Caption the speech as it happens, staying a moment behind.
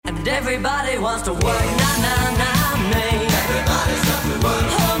And everybody wants to work, nah, me. Everybody's got to work.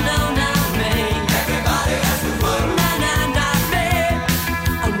 Oh, no, not me. Everybody has to work. Nah, not me.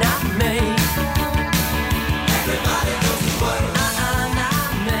 Oh, not me. Everybody goes to work. Not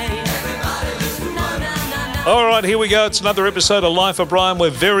me. Everybody goes to work. All right, here we go. It's another episode of Life of Brian.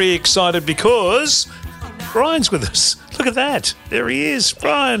 We're very excited because Brian's with us. Look at that. There he is,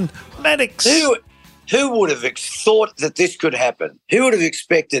 Brian Mannix. Who would have thought that this could happen? Who would have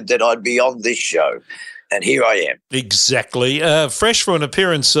expected that I'd be on this show? And here I am. Exactly. Fresh for an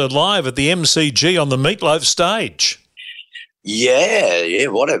appearance live at the MCG on the Meatloaf stage. Yeah.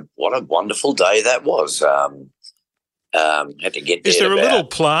 What a wonderful day that was. Had to get there. Is there a little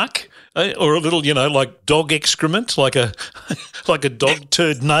plaque or a little, like dog excrement, like a dog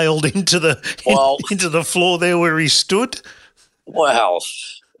turd nailed into the floor there where he stood? Well,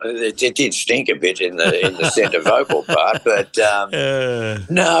 it did stink a bit in the centre vocal part, but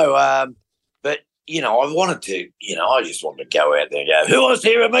no. But I wanted to. I just wanted to go out there and go, "Who wants to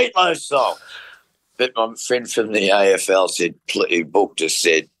hear a Meatloaf song?" But my friend from the AFL who booked us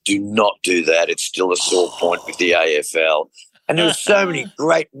said, "Do not do that. It's still a sore point with the AFL." And there were so many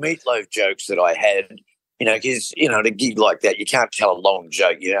great Meatloaf jokes that I had. Because at a gig like that, you can't tell a long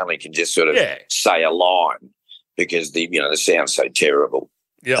joke. You only can just sort of say a line because the sound's so terrible.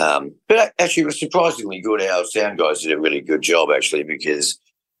 Yeah. But actually, it was surprisingly good. Our sound guys did a really good job, actually, because,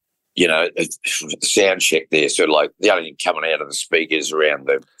 the sound check there, sort of like the only thing coming out of the speakers around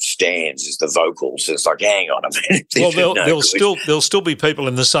the stands is the vocals. It's like, hang on a minute. Well, there'll still be people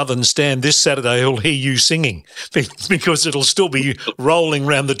in the southern stand this Saturday who'll hear you singing because it'll still be rolling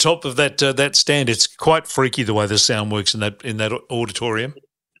around the top of that stand. It's quite freaky the way the sound works in that auditorium.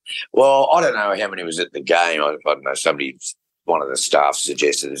 Well, I don't know how many was at the game. I don't know. One of the staff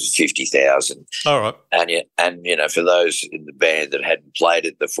suggested it was 50,000. All right. And for those in the band that hadn't played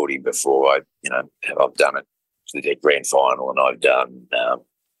at the footy before, I've done it to the grand final, and I've done,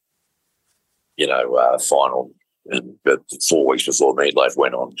 final 4 weeks before Meatloaf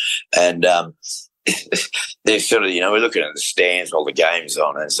went on. And they're sort of, we're looking at the stands, all the games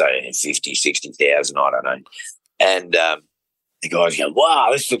on, and say 50, 60,000, I don't know. And the guys go, "Wow,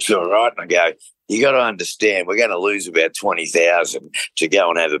 this looks all right." And I go, "You got to understand, we're going to lose about 20,000 to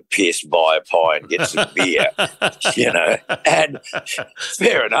go and have a piss, buy a pie, and get some beer." And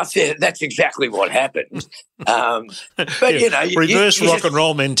fair enough. Yeah, that's exactly what happened. But reverse rock and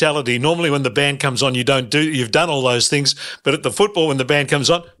roll mentality. Normally, when the band comes on, you've done all those things. But at the football, when the band comes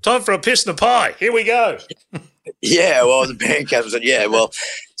on, time for a piss and a pie. Here we go. Yeah, well, the band comes on. Yeah, well,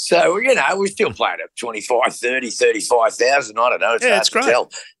 so we're still playing at 25, 30, 35,000. I don't know. It's hard to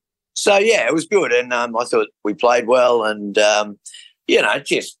tell. So, yeah, it was good, and I thought we played well, and,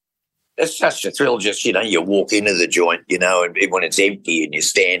 just it's such a thrill just, you walk into the joint, and when it's empty and you're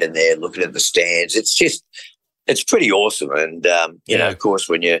standing there looking at the stands, it's pretty awesome. And, of course,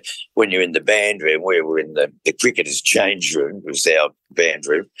 when you're in the band room, we were in the cricketers' change room, was our band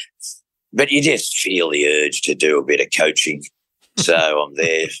room, but you just feel the urge to do a bit of coaching. So I'm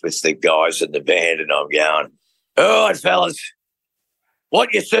there with the guys in the band, and I'm going, "All right, fellas,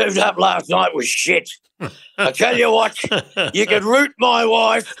 what you served up last night was shit. I tell you what, you could root my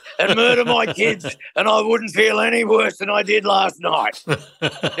wife and murder my kids, and I wouldn't feel any worse than I did last night.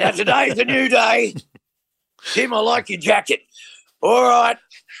 Now, today's a new day. Tim, I like your jacket. All right,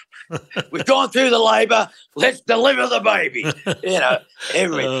 we've gone through the labour. Let's deliver the baby."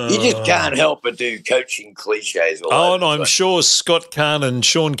 You just can't help but do coaching cliches. And I'm sure Scott Kahn and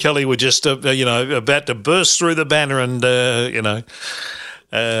Sean Kelly were just, about to burst through the banner and,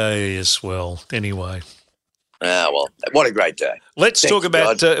 yes, well, anyway. Well, what a great day. Let's talk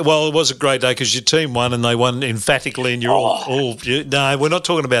about, it was a great day because your team won and they won emphatically and you're no, we're not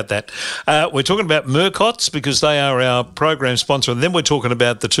talking about that. We're talking about Murcott's because they are our program sponsor, and then we're talking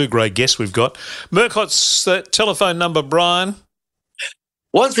about the two great guests we've got. Murcott's telephone number, Brian?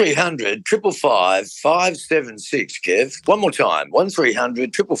 1300 555 576, Kev. One more time,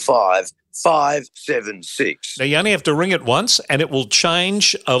 1300 555 576. Now, you only have to ring it once and it will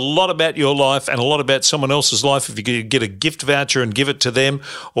change a lot about your life and a lot about someone else's life if you get a gift voucher and give it to them,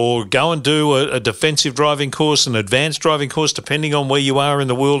 or go and do a defensive driving course, an advanced driving course, depending on where you are in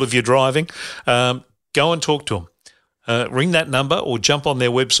the world of your driving. Go and talk to them. Ring that number or jump on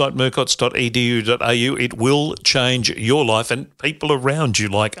their website, murcotts.edu.au. It will change your life and people around you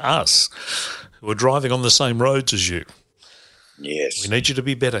like us who are driving on the same roads as you. Yes. We need you to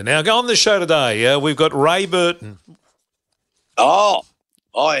be better. Now, go on the show today. We've got Ray Burton. Oh,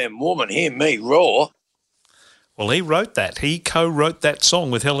 I am woman, hear me roar. Well, he wrote that. He co-wrote that song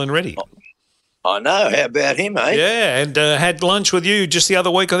with Helen Reddy. I know. How about him, eh? Yeah, and had lunch with you just the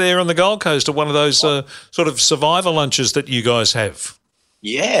other week there on the Gold Coast at one of those sort of survivor lunches that you guys have.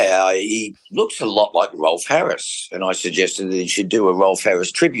 Yeah, he looks a lot like Rolf Harris, and I suggested that he should do a Rolf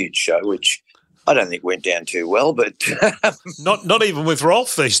Harris tribute show, which I don't think went down too well, but not even with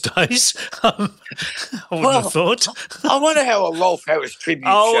Rolf these days. I wouldn't have thought. I wonder how a Rolf Harris tribute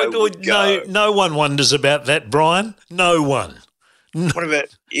show would go. No one wonders about that, Brian. No one. What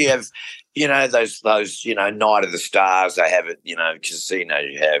about you have, those Night of the Stars they have at casino.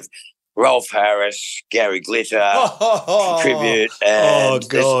 You have Rolf Harris, Gary Glitter tribute. And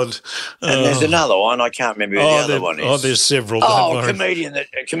there's another one. I can't remember who the other one is. Oh, there's several. A comedian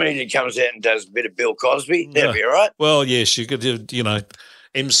comes out and does a bit of Bill Cosby. That'd be all right. Well, yes, you could,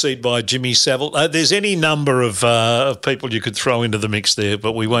 emceed by Jimmy Savile. There's any number of people you could throw into the mix there,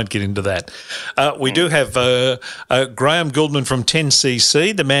 but we won't get into that. We do have Graham Gouldman from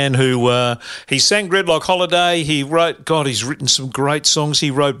 10CC, the man who he sang Gridlock Holiday. He wrote, he's written some great songs.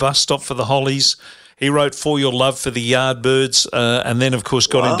 He wrote Bus Stop for the Hollies. He wrote For Your Love for the Yardbirds, and then, of course,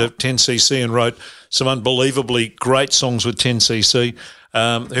 got into 10CC and wrote some unbelievably great songs with 10CC,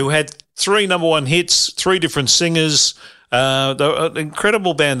 who had 3 number 1 hits, 3 different singers. They're an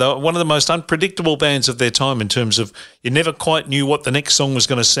incredible band, though. One of the most unpredictable bands of their time in terms of you never quite knew what the next song was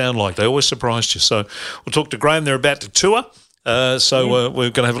going to sound like. They always surprised you. So we'll talk to Graham. They're about to tour. We're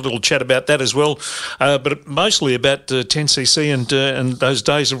going to have a little chat about that as well, but mostly about 10cc and those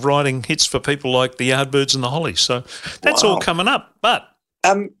days of writing hits for people like the Yardbirds and the Hollies. So that's all coming up. But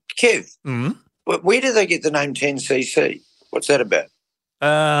Kev, where did they get the name 10cc? What's that about?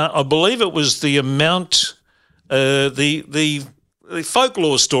 I believe it was the amount. The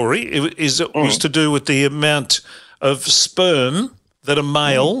folklore story was to do with the amount of sperm that a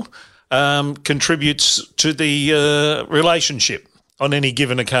male contributes to the relationship on any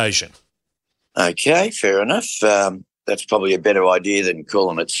given occasion. Okay, fair enough. That's probably a better idea than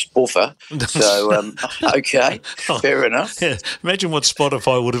calling it spoofer. So, okay, fair enough. Yeah, imagine what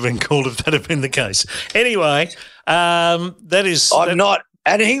Spotify would have been called if that had been the case. Anyway, that is...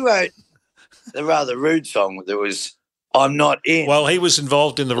 And he wrote the rather rude song that was I'm Not In. Well, he was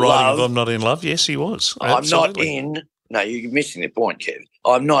involved in the writing of I'm Not In Love. Yes, he was. Absolutely. I'm not in. No, you're missing the point, Kev.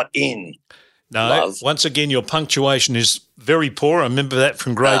 I'm not in love. Once again, your punctuation is very poor. I remember that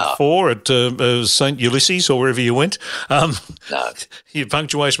from grade 4 at St. Ulysses or wherever you went. No. Your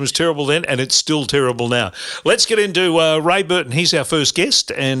punctuation was terrible then, and it's still terrible now. Let's get into Ray Burton. He's our first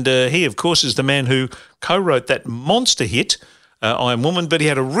guest, and he, of course, is the man who co-wrote that monster hit, I Am Woman, but he's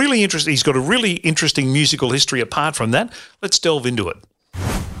got a really interesting musical history apart from that. Let's delve into it.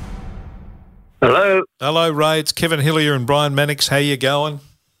 Hello. Hello, Ray. It's Kevin Hillier and BRIAN Mannix. How you going?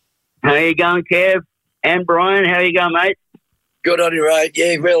 How you going, Kev? And Brian, how you going, mate? Good on you, Ray.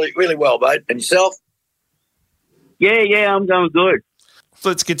 Yeah, really, really well, mate. And yourself? Yeah, I'm going good.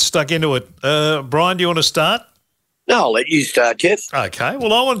 Let's get stuck into it. Brian, do you want to start? No, I'll let you start, Kev. Okay.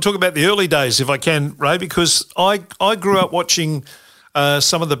 Well, I want to talk about the early days, if I can, Ray, because I grew up watching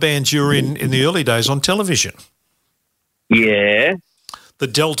some of the bands you were in the early days on television. Yeah. The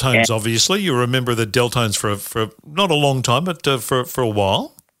Deltones, obviously. You remember the Deltones for not a long time, but for a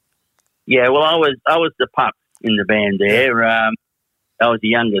while. Yeah, well, I was the pup in the band there. I was the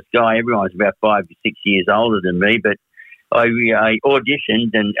youngest guy. Everyone was about 5 or 6 years older than me, but I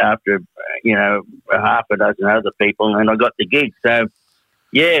auditioned, and after a half a dozen other people, and I got the gig. So,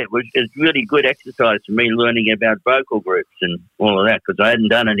 yeah, it was really good exercise for me learning about vocal groups and all of that, because I hadn't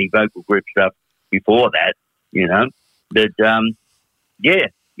done any vocal group stuff before that, But yeah,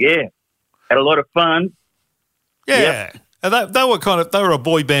 had a lot of fun. Yeah, yep. They were a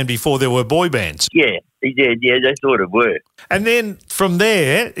boy band before there were boy bands. Yeah, they did. Yeah, they sort of were. And then from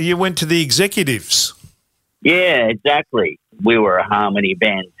there, you went to the Executives. Yeah, exactly. We were a harmony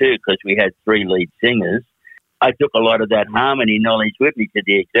band too, because we had 3 lead singers. I took a lot of that harmony knowledge with me to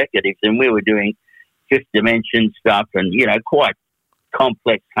the Executives, and we were doing fifth dimension stuff and, quite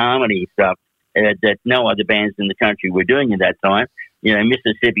complex harmony stuff that no other bands in the country were doing at that time.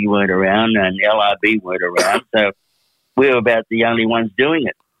 Mississippi weren't around and LRB weren't around, so we were about the only ones doing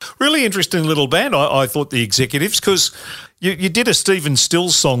it. Really interesting little band, I thought, the Executives, because you did a Stephen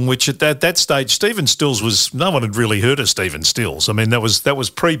Stills song, which at that stage, Stephen Stills no one had really heard of Stephen Stills. I mean, that was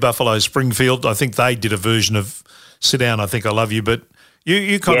pre-Buffalo Springfield. I think they did a version of Sit Down, I Think I Love You, but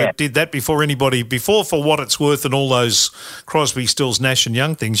you kind of did that before For What It's Worth and all those Crosby, Stills, Nash and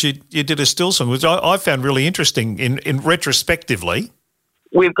Young things. You did a Stills song, which I found really interesting in retrospectively.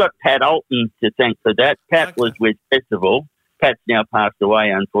 We've got Pat Alton to thank for that. Pat was with Festival. Pat's now passed away,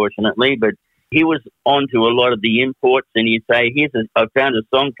 unfortunately, but he was onto a lot of the imports, and he'd say, I found a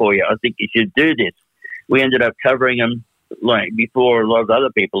song for you. I think you should do this. We ended up covering them like before a lot of other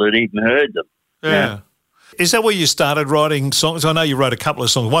people had even heard them. Yeah. Is that where you started writing songs? I know you wrote a couple of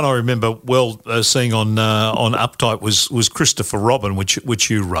songs. One I remember well seeing on Uptight was Christopher Robin, which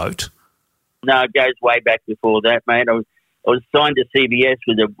you wrote. No, it goes way back before that, mate. I was signed to CBS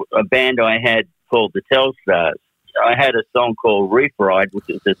with a band I had called the Telstars. I had a song called Reef Ride, which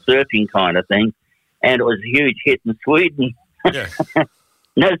was a surfing kind of thing, and it was a huge hit in Sweden. Yeah.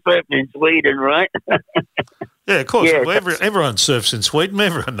 No surfing in Sweden, right? Yeah, of course. Yeah, well, everyone surfs in Sweden.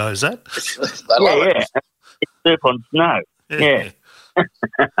 Everyone knows that. Yeah. Surf on snow. Yeah.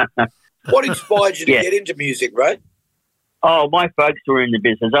 What inspired you to get into music, Ray? Oh, my folks were in the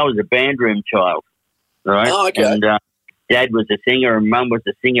business. I was a bandroom child, right? Oh, okay. And Dad was a singer and Mum was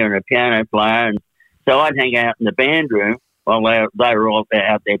a singer and a piano player. And so I'd hang out in the bandroom while they were all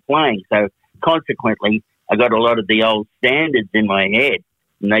out there playing. So consequently, I got a lot of the old standards in my head.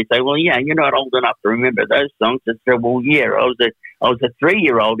 And they say, well, yeah, you're not old enough to remember those songs. I said, well, yeah, I was a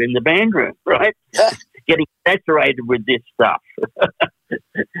 3-year-old in the bandroom, right? Getting saturated with this stuff.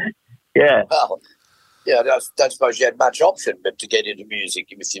 Yeah. Well, yeah, I don't suppose you had much option but to get into music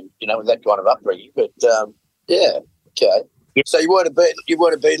with with that kind of upbringing. But yeah, okay. Yeah. So you weren't a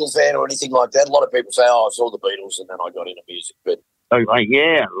Beatles fan or anything like that. A lot of people say, "Oh, I saw the Beatles and then I got into music." But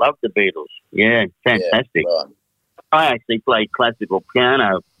yeah, I love the Beatles. Yeah, fantastic. Yeah, right. I actually played classical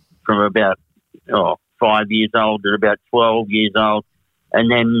piano from about 5 years old to about 12 years old, and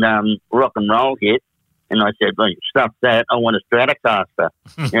then rock and roll hit, and I said, "Well, stuff that. I want a Stratocaster."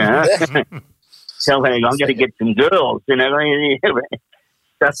 So I'm going to get some girls,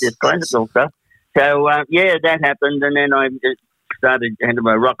 stuff this classical stuff. So, that happened, and then I just started into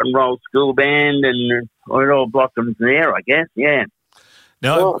my rock and roll school band, and it all blossomed there, I guess, yeah.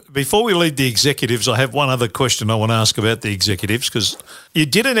 Now, before we leave the executives, I have one other question I want to ask about the executives, because you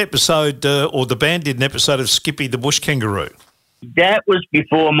did an episode, or the band did an episode of Skippy the Bush Kangaroo. That was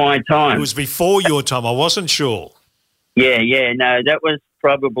before my time. It was before your time. I wasn't sure. Yeah, no, that was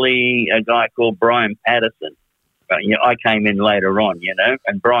probably a guy called Brian Patterson. I came in later on,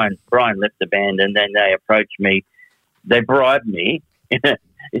 and Brian left the band, and then they approached me. They bribed me. He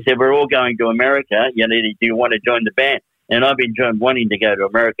said, we're all going to America. Do you want to join the band? And I've been wanting to go to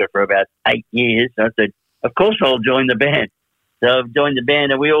America for about 8 years. I said, of course I'll join the band. So I've joined the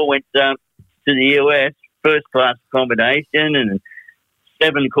band, and we all went to the US, first-class accommodation and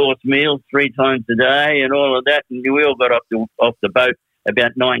 7-course meals 3 times a day and all of that. And we all got off the boat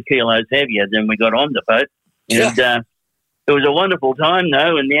about 9 kilos heavier than we got on the boat. And it was a wonderful time,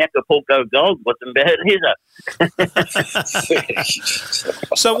 though, and the Acapulco Gold wasn't bad either.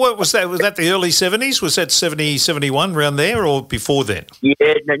 So what was that? Was that the early 70s? Was that 70, 71, around there, or before then? Yeah,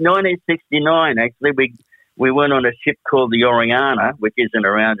 1969, actually. We went on a ship called the Oriana, which isn't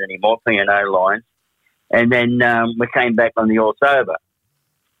around anymore, P&O Lines, and then we came back on the Orsover.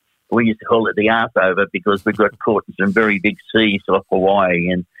 We used to call it the Arsover because we got caught in some very big seas off Hawaii,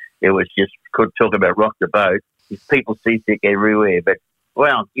 and it was just, could talk about rock the boat. People seasick everywhere. But,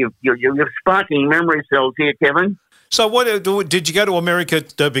 well, you're sparking memory cells here, Kevin. So what did you go to America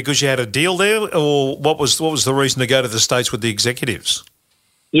because you had a deal there, or what was the reason to go to the States with the executives?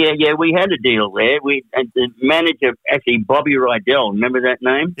 Yeah, we had a deal there. The manager, actually, Bobby Rydell, remember that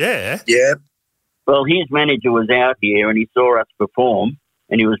name? Yeah. Yeah. Well, his manager was out here and he saw us perform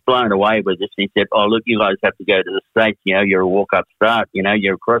and he was blown away with us. He said, oh, look, you guys have to go to the States. You're a walk-up start.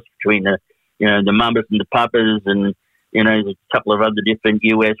 You're a cross between the Mamas and the Papas and, there's a couple of other different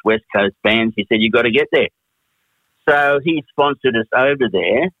US West Coast bands. He said, you got to get there. So he sponsored us over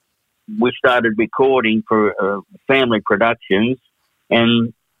there. We started recording for family productions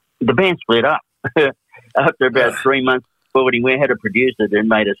and the band split up. After about 3 months recording, we had a producer that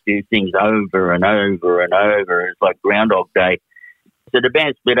made us do things over and over and over. It's like Groundhog Day. So the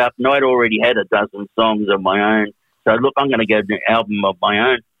band split up and I'd already had a dozen songs of my own. So look, I'm going to go do an album of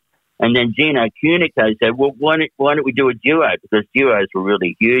my own. And then Gino Cunico said, well, why don't we do a duo? Because duos were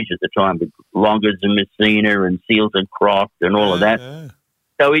really huge at the time with Longers and Messina and Seals and Croft and all of that. Yeah.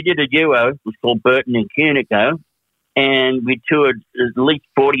 So we did a duo. It was called Burton and Cunico. And we toured at least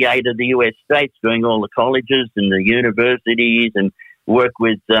 48 of the US states, doing all the colleges and the universities, and worked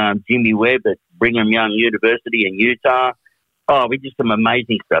with Jimmy Webb at Brigham Young University in Utah. Oh, we did some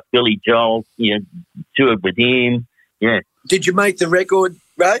amazing stuff. Billy Joel, toured with him. Yeah. Did you make the record,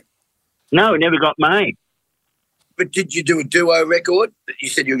 Ray? No, it never got made. But did you do a duo record? You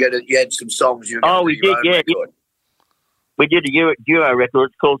said you had some songs you were going to do. We did, yeah. Record. We did a duo record.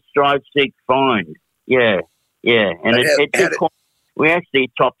 It's called Strive, Seek, Find. Yeah. And we actually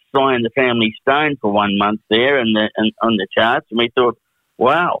topped Sly and the Family Stone for 1 month there and on the charts, and we thought,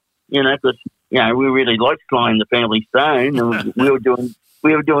 wow, because we really liked Sly and the Family Stone, and we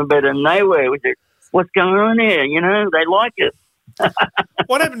were doing better than they were. We said, what's going on here? They like it.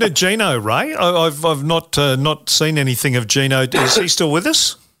 What happened to Gino, Ray? I've not seen anything of Gino. Is he still with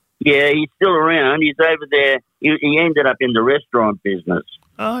us? Yeah, he's still around. He's over there. He ended up in the restaurant business.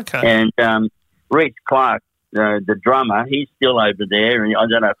 Oh, okay. And Reece Clark, the drummer, he's still over there. And I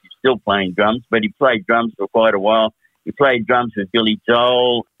don't know if he's still playing drums, but he played drums for quite a while. He played drums with Billy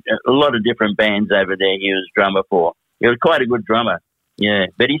Joel, a lot of different bands over there he was drummer for. He was quite a good drummer, yeah.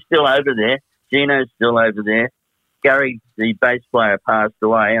 But he's still over there. Gino's still over there. Gary, the bass player, passed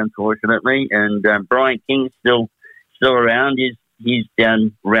away, unfortunately, and Brian King's still around. He's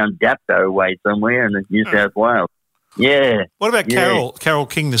down around Dapto way somewhere in New South Wales. Yeah. What about Carole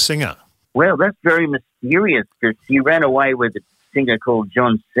King, the singer? Well, that's very mysterious because she ran away with a singer called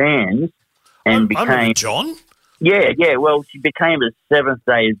John Sands and became... I remember John? Yeah. Well, she became a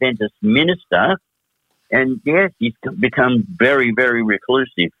Seventh-day Adventist minister, and, she's become very, very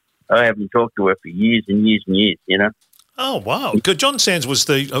reclusive. I haven't talked to her for years and years and years, Oh, wow. Good. John Sands was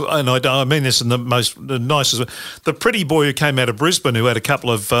and I mean this in the nicest way, the pretty boy who came out of Brisbane who had a couple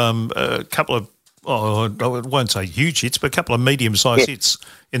of I won't say huge hits, but a couple of medium-sized hits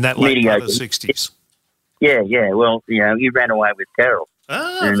in that late part of the 60s. Yeah. Well, he ran away with Carol.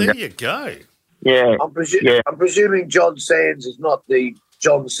 There you go. Yeah. I'm presuming John Sands is not the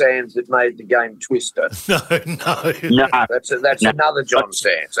John Sands that made the game Twister. No. That's another John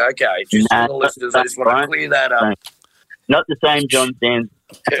Sands. Okay, just for the listeners, I just want to clear that up. Not the same John Sands.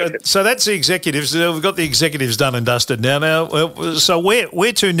 So that's the executives. We've got the executives done and dusted now. So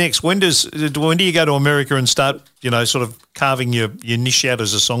where to next? When do you go to America and start, sort of carving your niche out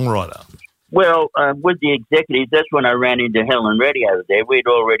as a songwriter? Well, with the executives, that's when I ran into Helen Reddy over there. We'd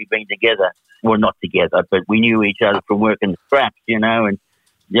already been together. Well, not together, but we knew each other from working the scraps, and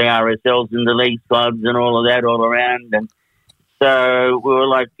the RSLs and the league clubs and all of that all around. And so we were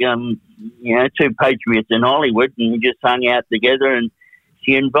like, two patriots in Hollywood, and we just hung out together. And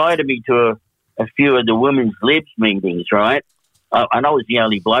she invited me to a few of the women's libs meetings, right? And I was the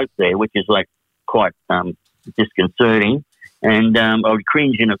only bloke there, which is like quite disconcerting. And I would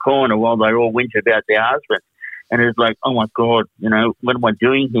cringe in a corner while they all whinge about their husbands. And it was like, oh, my God, what am I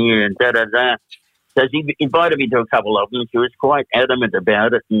doing here? And da-da-da. So she invited me to a couple of them. She was quite adamant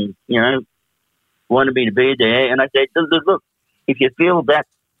about it and, wanted me to be there. And I said, look, if you feel that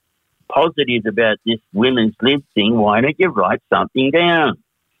positive about this women's lib thing, why don't you write something down?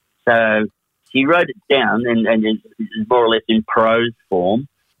 So she wrote it down and it's more or less in prose form.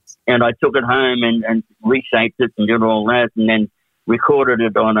 And I took it home and reshaped it and did all that and then recorded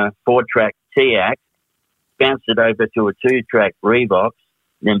it on a 4-track T-Act, bounced it over to a 2-track Revox,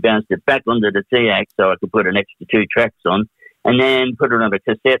 then bounced it back onto the T-Act so I could put an extra 2 tracks on, and then put it on a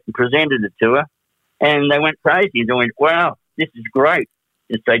cassette and presented it to her. And they went crazy. They went, wow, this is great.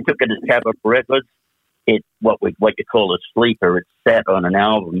 And so they took it as Capitol Records. It's what you call a sleeper. It sat on an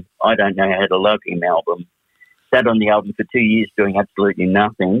album. I Don't Know How to Love Him album. Sat on the album for 2 years doing absolutely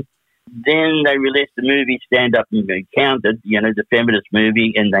nothing. Then they released the movie Stand Up and Be Counted, the feminist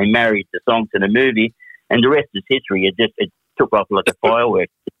movie, and they married the song to the movie. And the rest is history. It took off like a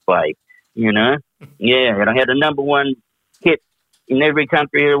fireworks display, Yeah, and I had a #1 hit in every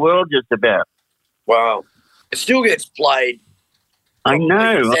country of the world just about. Wow. It still gets played. I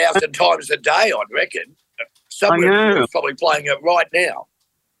know. 1,000 times a day, I'd reckon. Someone's probably playing it right now.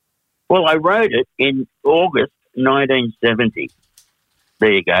 Well, I wrote it in August 1970.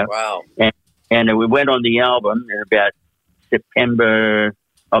 There you go. Wow. And we went on the album in about September,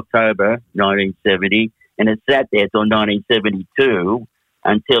 October 1970, and it sat there till 1972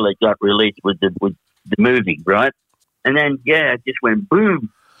 until it got released with the movie, right? And then, it just went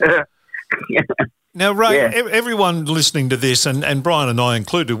boom. Now, Ray, everyone listening to this, and Brian and I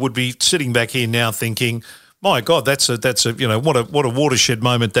included, would be sitting back here now thinking, my God, that's a what a watershed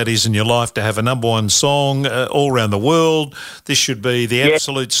moment that is in your life to have a #1 song all around the world. This should be the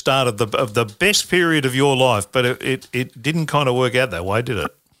absolute start of the best period of your life, but it didn't kind of work out that way, did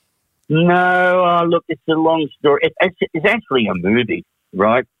it? No, look, it's a long story. It's actually a movie,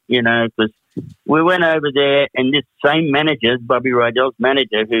 right? Because we went over there, and this same manager, Bobby Rydell's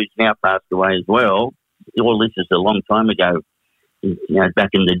manager, who's now passed away as well. All this is a long time ago, back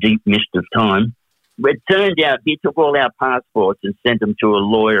in the deep mist of time. It turned out he took all our passports and sent them to a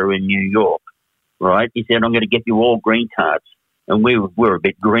lawyer in New York, right? He said, I'm going to get you all green cards. And we were a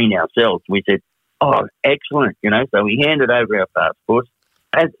bit green ourselves. We said, oh, excellent, so we handed over our passports.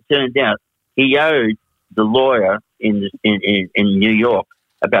 As it turned out, he owed the lawyer in New York,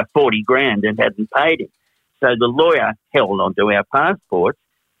 about 40 grand, and hadn't paid him. So the lawyer held onto our passports,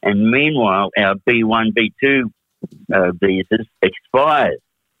 and meanwhile our B1, B2 visas expired.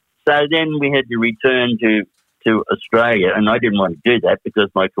 So then we had to return to Australia, and I didn't want to do that because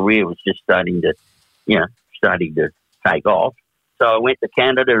my career was just starting to take off. So I went to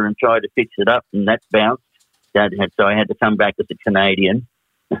Canada and tried to fix it up, and that bounced. So I had to come back as a Canadian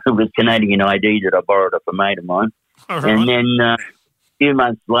with Canadian ID that I borrowed off a mate of mine. Right. And then a few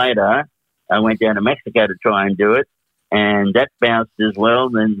months later, I went down to Mexico to try and do it, and that bounced as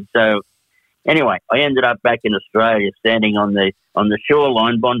well. And so anyway, I ended up back in Australia, standing on the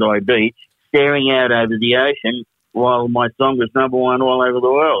shoreline, Bondi Beach, staring out over the ocean while my song was number one all over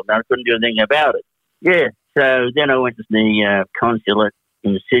the world. And I couldn't do anything about it. Yeah, so then I went to the consulate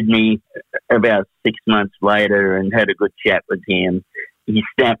in Sydney about 6 months later and had a good chat with him. He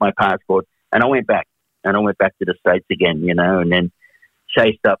stamped my passport, and I went back. And I went back to the States again, and then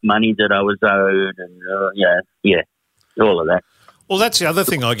chased up money that I was owed and, all of that. Well, that's the other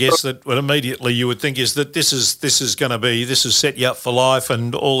thing, I guess, that immediately you would think is that this is set you up for life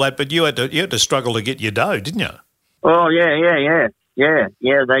and all that, but you had to struggle to get your dough, didn't you? Oh, yeah. They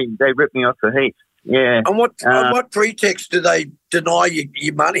ripped me off for heaps. Yeah. On what pretext do they deny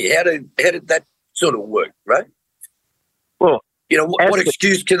your money? How did that sort of work, right? Well, what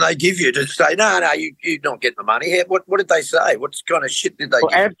excuse can they give you to say, no, you're not getting the money? What did they say? What kind of shit did they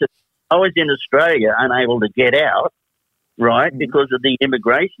give you? I was in Australia unable to get out, right, because of the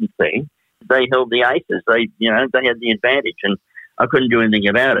immigration thing. They held the aces. They had the advantage, and I couldn't do anything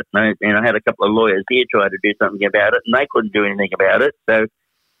about it. And I had a couple of lawyers here try to do something about it, and they couldn't do anything about it. So,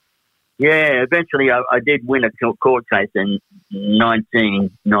 yeah, eventually I did win a court case in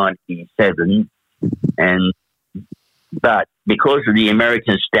 1997, but because of the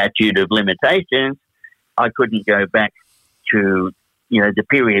American statute of limitations, I couldn't go back to, the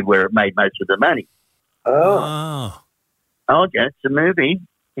period where it made most of the money. Oh. Okay, it's a movie.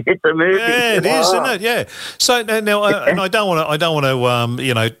 It's a movie. Yeah, it is, isn't it? Yeah. So now, and I don't want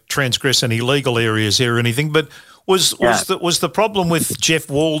to, transgress any legal areas here or anything, but was the problem with Jeff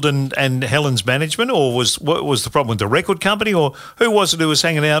Wald and Helen's management, or was the problem with the record company, or who was it who was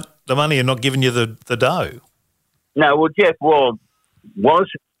hanging out the money and not giving you the dough? No, well, Jeff Wald was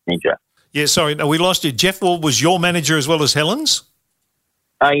manager. Yeah, sorry, no, we lost you. Jeff Wald was your manager as well as Helen's?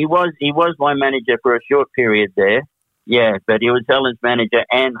 He was my manager for a short period there. Yeah, but he was Helen's manager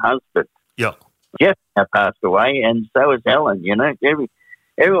and husband. Yeah. Jeff passed away, and so is Helen.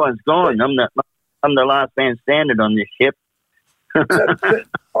 Everyone's gone. I'm the last man standing on this ship. I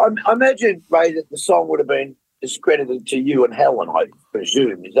imagine, Ray, that the song would have been discredited to you and Helen, I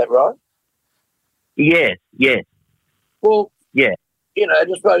presume. Is that right? Yes. Well, yeah. I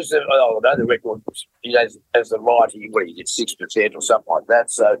suppose the record was, as a writer, you get 6% or something like that.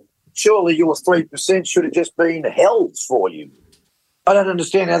 So surely your 3% should have just been held for you. I don't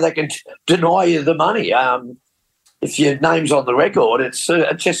understand how they can deny you the money. If your name's on the record, it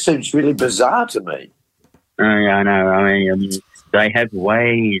just seems really bizarre to me. I know. I mean, they have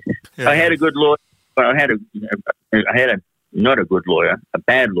ways. Yeah. I had a good lawyer. I had not a good lawyer, a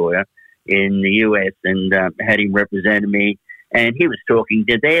bad lawyer in the US, and had him represent me. And he was talking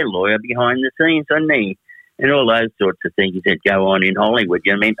to their lawyer behind the scenes on me, and all those sorts of things that go on in Hollywood.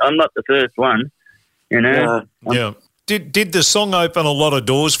 I mean, I'm not the first one, Yeah. Did the song open a lot of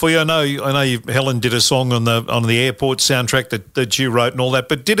doors for you? I know Helen did a song on the airport soundtrack that you wrote and all that,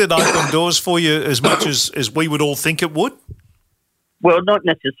 but did it open doors for you as much as we would all think it would? Well, not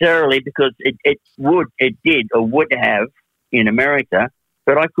necessarily, because it did or would have in America,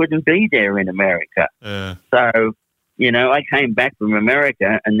 but I couldn't be there in America. So, I came back from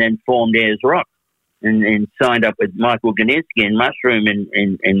America and then formed Ayers Rock and signed up with Michael Gninsky and Mushroom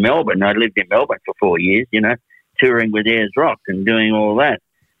in Melbourne. I lived in Melbourne for 4 years, touring with Ayers Rock and doing all that.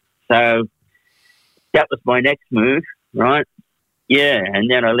 So that was my next move, right? Yeah,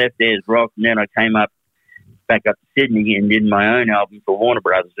 and then I left Ayers Rock, and then I came back up to Sydney and did my own album for Warner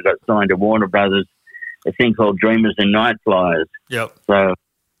Brothers. I got signed to Warner Brothers, a thing called Dreamers and Night Flyers. Yep. So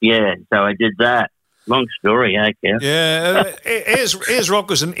I did that. Long story, Kev? Yeah, Ayers Rock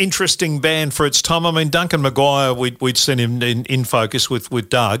was an interesting band for its time. I mean, Duncan Maguire, we'd seen him in Focus with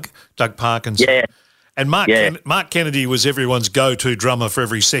Doug Parkinson. Yeah. And Mark Kennedy was everyone's go-to drummer for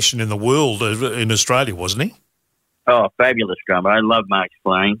every session in the world in Australia, wasn't he? Oh, fabulous drummer. I love Mark's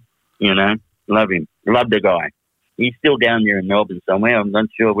playing, Love him. Love the guy. He's still down there in Melbourne somewhere. I'm not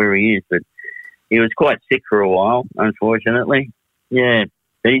sure where he is, but he was quite sick for a while, unfortunately. Yeah,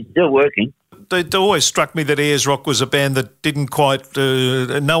 but he's still working. It always struck me that Ayers Rock was a band that didn't quite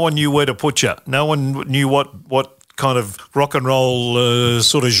no one knew where to put you. No one knew what kind of rock and roll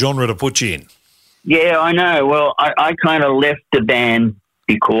sort of genre to put you in. Yeah, I know. Well, I kind of left the band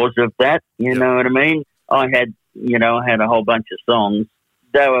because of that. You know what I mean? I had a whole bunch of songs.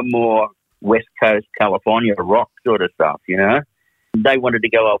 They were more West Coast California rock sort of stuff, you know. They wanted to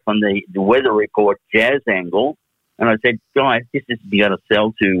go off on the weather report jazz angle. And I said, guys, this isn't going to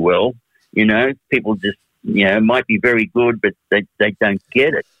sell too well. You know, people just, might be very good, but they don't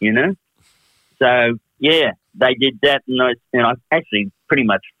get it, you know. So, yeah, they did that. And I actually pretty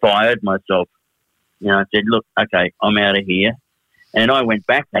much fired myself. You know, I said, look, okay, I'm out of here. And I went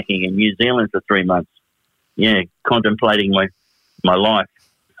backpacking in New Zealand for 3 months. Yeah, contemplating my life.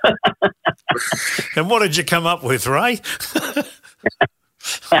 And what did you come up with, Ray?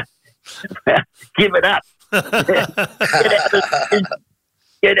 Give it up.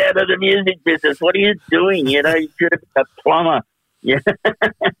 Get out of the music business. What are you doing? You know, you should have been a plumber. Yeah.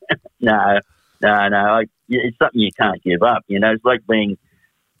 No. It's something you can't give up. You know, it's like being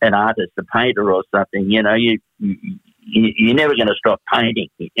an artist, a painter or something. You know, you're never going to stop painting.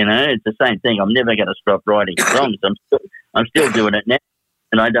 You know, it's the same thing. I'm never going to stop writing songs. I'm still doing it now.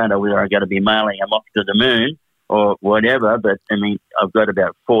 And I don't know whether I'm going to be mailing them off to the moon or whatever, but, I mean, I've got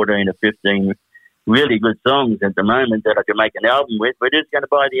about 14 or 15 really good songs at the moment that I can make an album with, but who's going to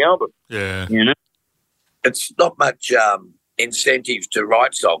buy the album? Yeah. You know? It's not much incentive to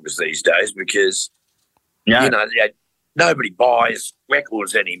write songs these days because, nobody buys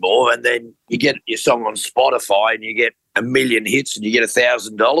records anymore, and then you get your song on Spotify and you get 1 million hits and you get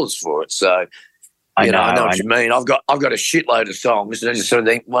 $1,000 for it. So, I know what you mean. I've got a shitload of songs, and I just sort of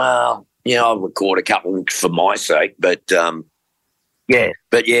think, well, I'll record a couple for my sake, but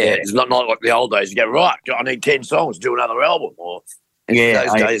it's not like the old days. You go, right, I need 10 songs to do another album.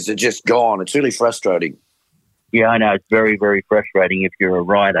 Those days are just gone. It's really frustrating. Yeah, I know. It's very, very frustrating if you're a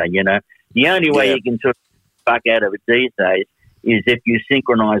writer, you know. The only way you can sort of fuck out of it these days is if you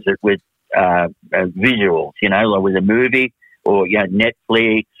synchronize it with visuals, you know, like with a movie or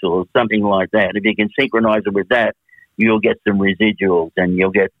Netflix or something like that. If you can synchronize it with that, you'll get some residuals and you'll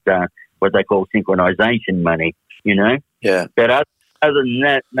get what they call synchronization money, you know. Yeah. But other than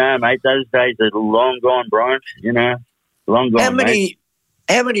that, no, mate, those days are long gone, Brian, you know, long gone,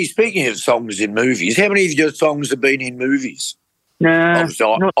 How many, speaking of songs in movies, how many of your songs have been in movies? No. Obviously,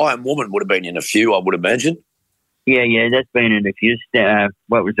 I Am Woman would have been in a few, I would imagine. Yeah, that's been in a few.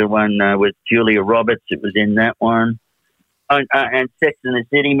 What was the one with Julia Roberts? It was in that one. And Sex and the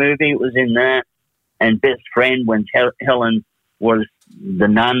City movie, it was in that. And Best Friend, when Helen was the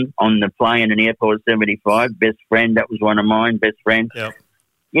nun on the plane in Airport 75. Best Friend, that was one of mine, Best Friend. Yep.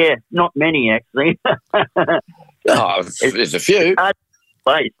 Yeah, not many, actually. There's a few.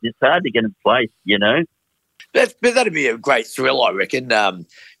 It's hard to get in place, you know. That'd be a great thrill, I reckon.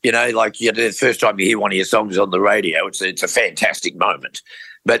 The first time you hear one of your songs on the radio, it's a fantastic moment.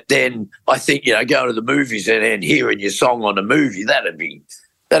 But then I think, going to the movies and hearing your song on a movie, that'd be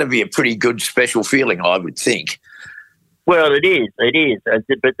a pretty good special feeling, I would think. Well, it is.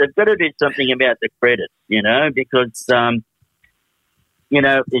 But they've got to do something about the credits, you know, because,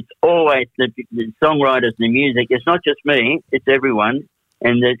 it's always the songwriters and the music. It's not just me, it's everyone.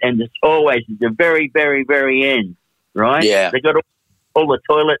 And it's always at the very, very, very end, right? Yeah. They've got all the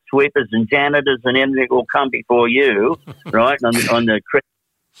toilet sweepers and janitors and everything will come before you, right, on the credits.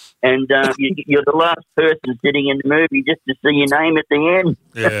 And you're the last person sitting in the movie just to see your name at the end.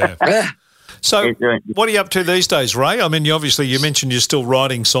 Yeah. So what are you up to these days, Ray? I mean, you mentioned you're still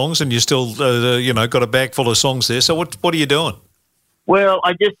writing songs and you're still, got a bag full of songs there. So what are you doing? Well,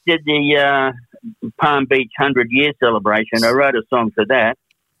 I just did the Palm Beach 100-year celebration. I wrote a song for that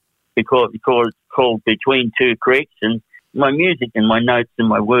because it's called Between Two Creeks, and my music and my notes and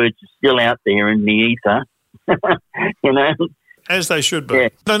my words are still out there in the ether, you know. As they should be. Yeah.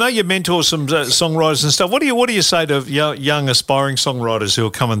 I know you mentor some songwriters and stuff. What do you say to young aspiring songwriters who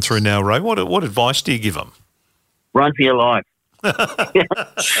are coming through now, Ray? What advice do you give them? Run for your life.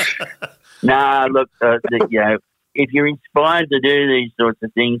 Nah, look, if you're inspired to do these sorts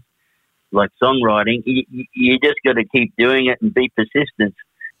of things like songwriting, you just got to keep doing it and be persistent.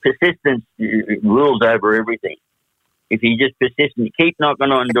 Persistence rules over everything. If you just persistent, keep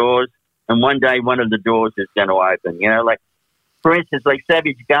knocking on doors, and one day one of the doors is going to open. You know, like, for instance, like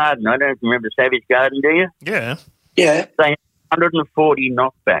Savage Garden. I don't remember Savage Garden, do you? Yeah. Yeah. They had 140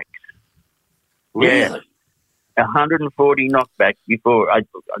 knockbacks. Really? Yeah. 140 knockbacks before. I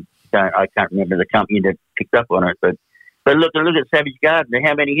can't remember the company that picked up on it, but look at Savage Garden.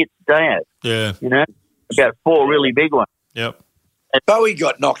 How many hits did they have? Yeah. You know, about 4 really big ones. Yep. Bowie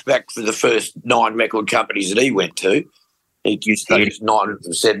got knocked back for the first 9 record companies that he went to. He used to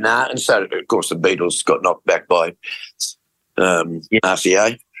 900% now, and so of course the Beatles got knocked back by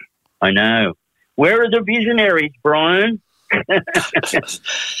RCA. I know. Where are the visionaries, Brian?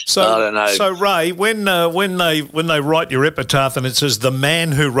 So, I don't know. So Ray, when they write your epitaph and it says the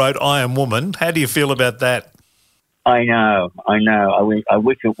man who wrote "I Am Woman," how do you feel about that? I know. I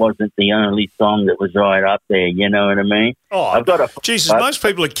wish it wasn't the only song that was right up there. You know what I mean? Oh, I've got Jesus! Most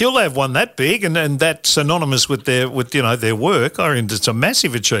people at Kill have one that big, and that's synonymous with their work. I mean, it's a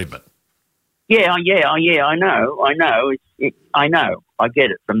massive achievement. Yeah. I know. I know. I get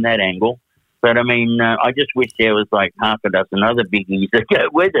it from that angle, but I mean, I just wish there was like half a dozen other biggies that go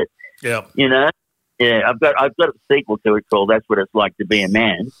with it. Yeah. You know. Yeah, I've got a sequel to it called "That's What It's Like to Be a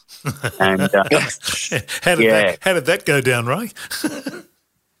Man." And how did that go down, Ray?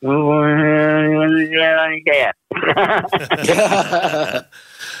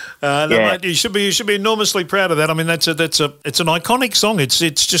 Mate, you should be enormously proud of that. I mean, it's an iconic song. It's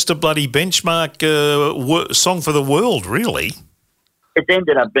just a bloody benchmark song for the world, really. It's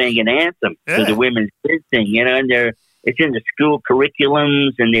ended up being an anthem for the women's thing, you know, and it's in the school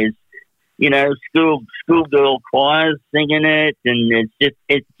curriculums, and there's schoolgirl choirs singing it, and it's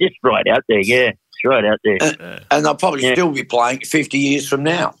just right out there. Yeah, it's right out there. And they'll probably still be playing it 50 years from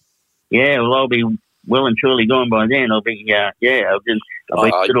now. Yeah, well, I'll be well and truly gone by then. I'll be I'll be a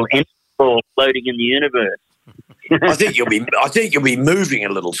little ball floating in the universe. I think you'll be moving a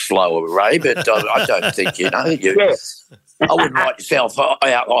little slower, Ray, but I don't think you. I wouldn't write yourself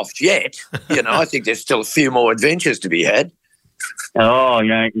out off yet. You know, I think there's still a few more adventures to be had. Oh,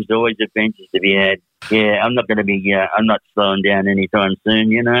 there's always adventures to be had. Yeah, I'm not going to be. I'm not slowing down anytime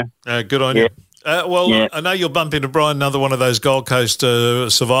soon. You know. Good on you. I know you'll bump into Brian, another one of those Gold Coast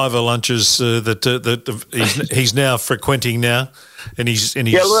survivor lunches that he's now frequenting now, and he's a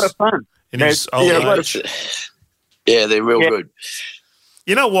lot of fun. Yeah, they're real good.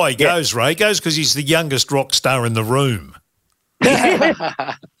 You know why he goes, Ray? He goes because he's the youngest rock star in the room.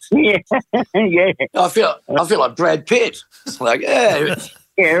 Yeah. I feel like Brad Pitt. Like, right.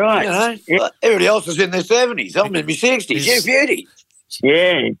 You know, everybody else is in their 70s. I'm in my 60s. You're beauty.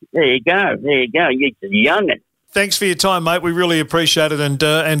 Yeah, there you go. You're youngin'. Thanks for your time, mate. We really appreciate it,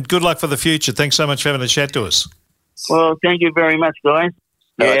 and good luck for the future. Thanks so much for having a chat to us. Well, thank you very much, guys.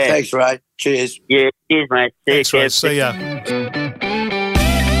 Right, thanks, Ray. Cheers. Yeah, cheers, mate. Thanks, Ray. See ya.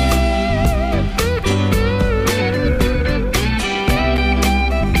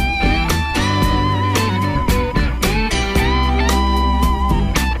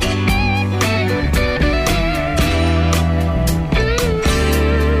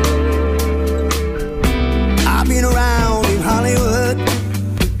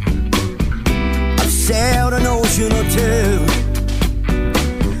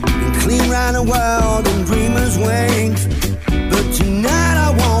 The world and dreamers wings, but tonight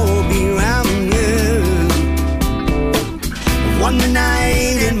I won't be around you. Won the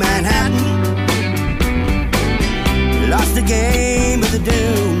night in Manhattan, lost the game of the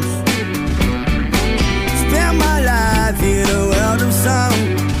dunes. Spent my life in a world of song,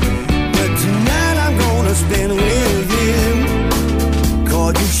 but tonight I'm gonna spend with you,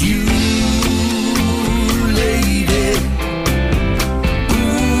 'cause it's you, lady.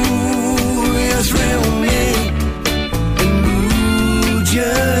 Thrill me, and ooh,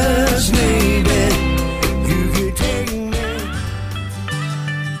 just maybe you could take me.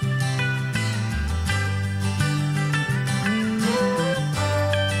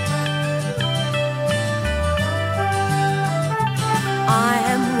 I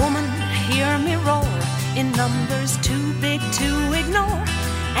am woman, hear me roar, in numbers too big to ignore,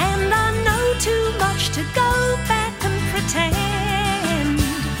 and I know too much to go back and pretend.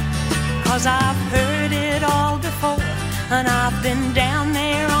 'Cause I've heard it all before, and I've been down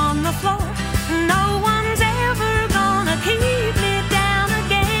there on the floor. No one's ever gonna keep me down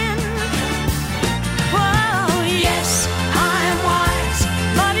again. Well, yes, I am wise,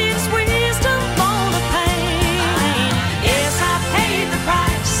 but it's wisdom born of pain. Yes, I paid the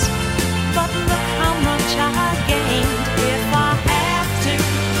price, but look how much I gained. If I have to,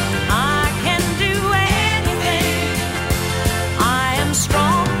 I can do anything. I am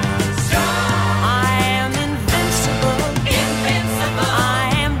strong.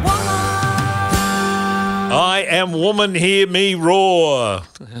 I am woman, hear me roar.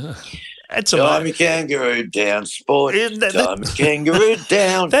 That's Time a kangaroo down, sport. Time a kangaroo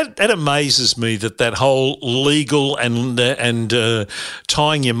down. That amazes me that whole legal and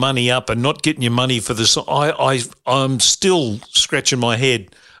tying your money up and not getting your money for this. I'm still scratching my head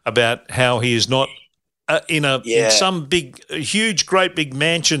about how he is not in some huge, great big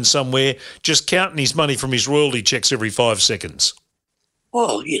mansion somewhere, just counting his money from his royalty checks every 5 seconds.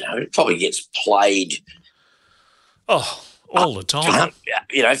 Well, it probably gets played. Oh, all the time.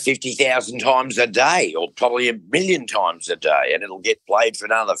 50,000 times a day, or probably 1 million times a day, and it'll get played for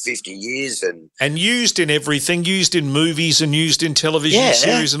another 50 years. And used in everything, used in movies and used in television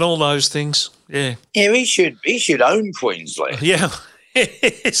series and all those things. Yeah. Yeah, he should own Queensland. Yeah.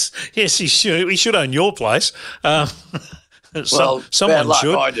 Yes, he should. He should own your place. Someone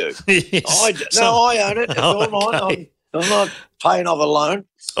should. I do. Yes. I own it. It's all mine. I'm not paying off a loan.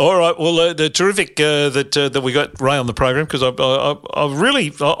 All right. Well, the terrific that we got Ray on the program, because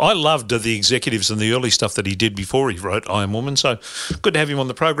I loved the executives and the early stuff that he did before he wrote I Am Woman. So good to have him on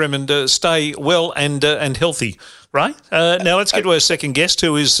the program, and stay well and healthy, Ray. Now let's get to our second guest,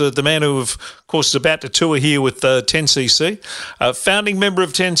 who is the man who, of course, is about to tour here with 10cc, founding member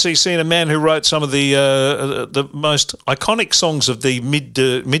of 10cc, and a man who wrote some of the most iconic songs of the mid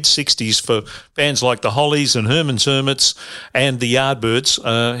 60s for bands like the Hollies and Herman's Hermits and the Yardbirds.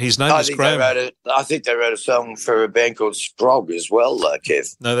 His name is Graham. I think they wrote a song for a band called Sprog as well,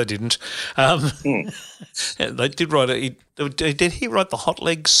 Kev. No, they didn't. They did write did he write the Hot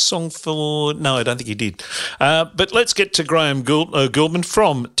Legs song for... No, I don't think he did. But let's get to Graham Gouldman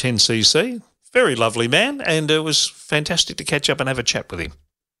from 10cc. Very lovely man, and it was fantastic to catch up and have a chat with him.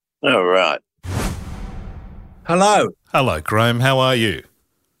 All right. Hello. Hello, Graham. How are you?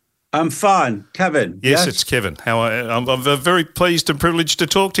 I'm fine. Kevin. Yes, it's Kevin. I'm very pleased and privileged to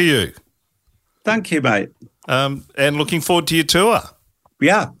talk to you. Thank you, mate. And looking forward to your tour.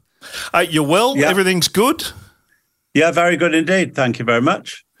 Yeah. You're well? Yeah. Everything's good? Yeah, very good indeed. Thank you very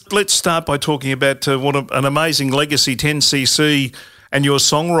much. Let's start by talking about what an amazing legacy 10cc and your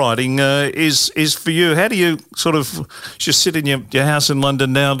songwriting is for you. How do you sort of just sit in your house in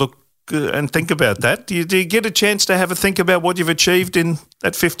London now, look and think about that? Do you get a chance to have a think about what you've achieved in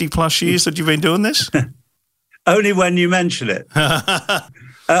that 50-plus years that you've been doing this? Only when you mention it.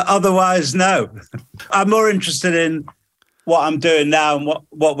 Otherwise, no. I'm more interested in what I'm doing now and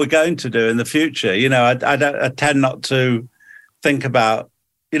what we're going to do in the future. I tend not to think about,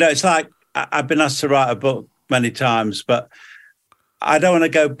 it's like I've been asked to write a book many times, but I don't want to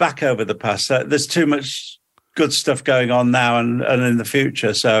go back over the past. There's too much good stuff going on now and in the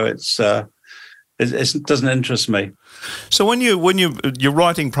future, so it doesn't interest me. So when your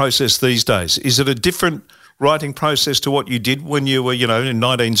writing process these days, is it a different writing process to what you did when you were, in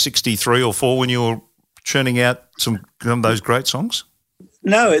 1963 or 4 when you were churning out some of those great songs?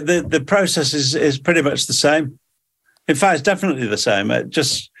 No, the process is pretty much the same. In fact, it's definitely the same.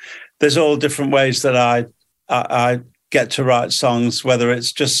 There's all different ways that I get to write songs, whether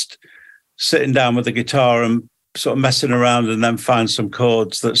it's just sitting down with the guitar and sort of messing around and then find some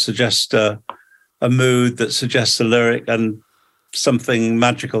chords that suggest a mood, that suggests a lyric, and something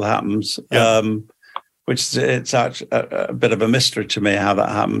magical happens, which it's actually a bit of a mystery to me how that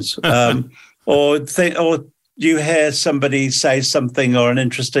happens. Or you hear somebody say something or an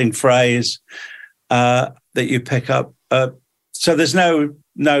interesting phrase that you pick up. So there's no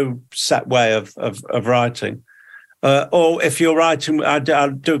set way of writing. Or if you're writing, I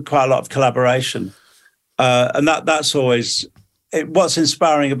do quite a lot of collaboration, and that's always what's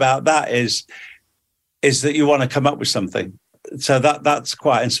inspiring about that is that you want to come up with something. So that's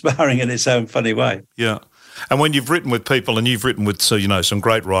quite inspiring in its own funny way. Yeah. And when you've written with people, and you've written with some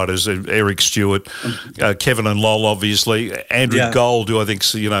great writers, Eric Stewart, Kevin and Lol, obviously, Andrew Gold, who I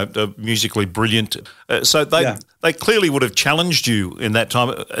think's musically brilliant. So they clearly would have challenged you in that time,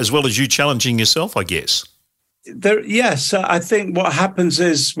 as well as you challenging yourself, I guess. Yes, I think what happens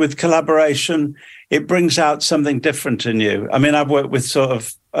is with collaboration, it brings out something different in you. I mean, I've worked with sort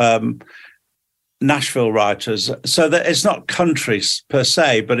of Nashville writers, so that it's not country per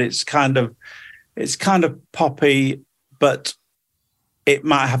se, but it's kind of poppy, but it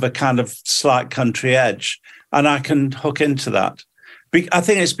might have a kind of slight country edge, and I can hook into that. I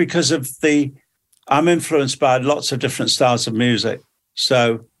think it's because of I'm influenced by lots of different styles of music,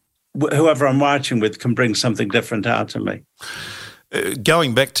 so whoever I'm writing with can bring something different out of me.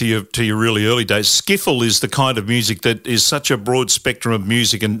 Going back to your really early days, skiffle is the kind of music that is such a broad spectrum of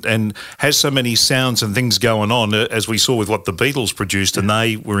music and has so many sounds and things going on, as we saw with what the Beatles produced, and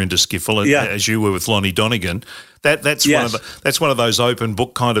they were into skiffle, as you were with Lonnie Donegan. That's one of those open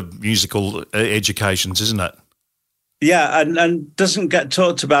book kind of musical educations, isn't it? Yeah, and doesn't get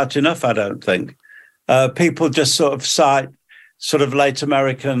talked about enough, I don't think. People just sort of cite sort of late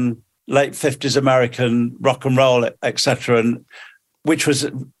 50s American rock and roll, etc., and which was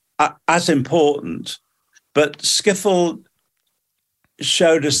as important. But skiffle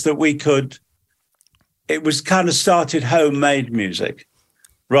showed us that we could it was kind of started homemade music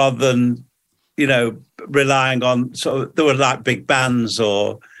rather than, relying on there were like big bands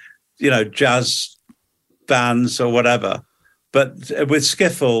or, jazz bands or whatever. But with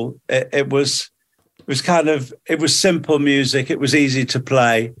skiffle, it was simple music. It was easy to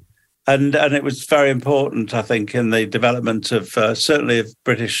play. And it was very important, I think, in the development of certainly of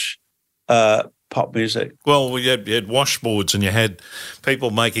British pop music. Well, you had washboards and you had people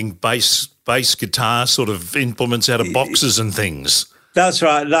making bass guitar sort of implements out of boxes and things. That's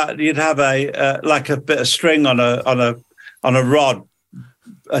right. You'd have like a bit of string on a rod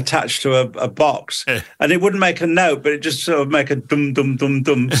attached to a box, and it wouldn't make a note, but it just sort of make a dum dum dum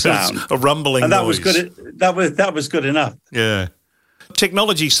dum sound, a rumbling and that noise. was good. That was good enough. Yeah.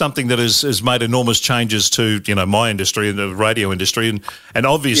 Technology is something that has made enormous changes to, my industry and the radio industry and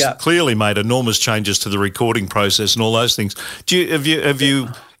obviously clearly made enormous changes to the recording process and all those things. Have you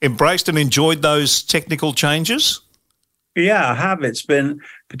embraced and enjoyed those technical changes? Yeah, I have. It's been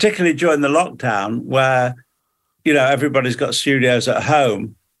particularly during the lockdown where, everybody's got studios at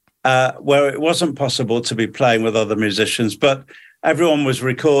home where it wasn't possible to be playing with other musicians, but everyone was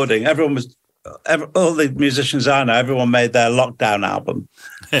recording. All the musicians I know, everyone made their lockdown album,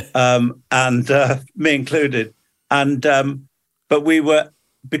 and me included. And but we were,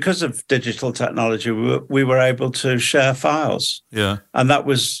 because of digital technology, we were able to share files. Yeah, and that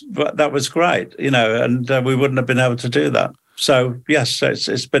was great, and we wouldn't have been able to do that. So yes,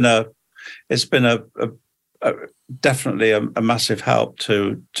 it's been a definitely a massive help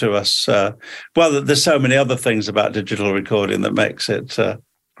to us. Well, there's so many other things about digital recording that makes it.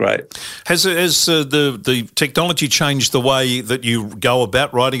 Great. Has the technology changed the way that you go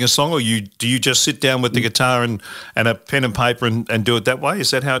about writing a song, or do you just sit down with the guitar and a pen and paper and do it that way? Is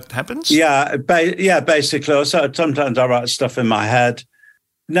that how it happens? Yeah, basically. So sometimes I write stuff in my head.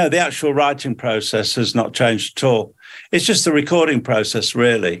 No, the actual writing process has not changed at all. It's just the recording process,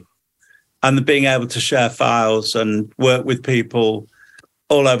 really, and the being able to share files and work with people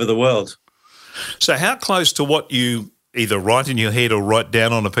all over the world. So how close to what you either write in your head or write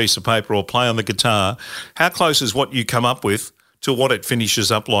down on a piece of paper or play on the guitar, how close is what you come up with to what it finishes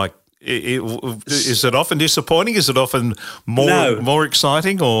up like? Is it often disappointing? Is it often more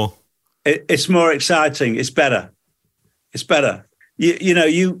exciting? Or it's more exciting. It's better. It's better.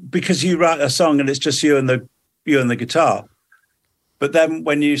 Because you write a song and it's just you and the guitar. But then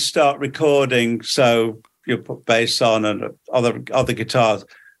when you start recording, so you put bass on and other guitars,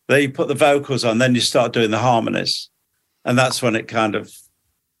 then you put the vocals on, then you start doing the harmonies. And that's when it kind of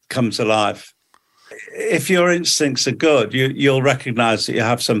comes alive. If your instincts are good, you'll recognize that you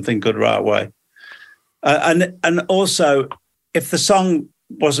have something good right away. And also, if the song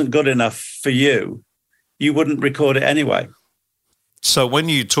wasn't good enough for you, you wouldn't record it anyway. So when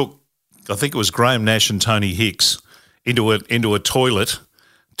you took, I think it was Graham Nash and Tony Hicks into a toilet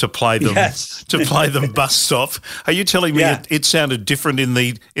to play them play them bus stop. Are you telling me it sounded different in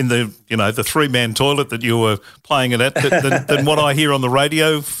the the 3-man toilet that you were playing it at than what I hear on the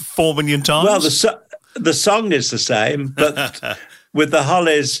radio 4 million times? Well, the song is the same, but with the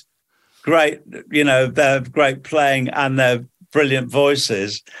Hollies, great, they're great playing and their brilliant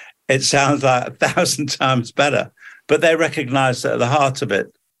voices, it sounds like 1,000 times better. But they recognised that at the heart of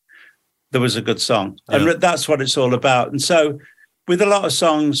it, there was a good song, and that's what it's all about. And so, with a lot of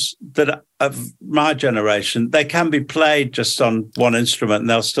songs that of my generation, they can be played just on one instrument and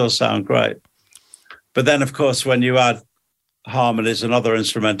they'll still sound great. But then, of course, when you add harmonies and other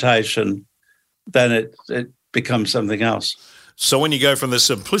instrumentation, then it becomes something else. So when you go from the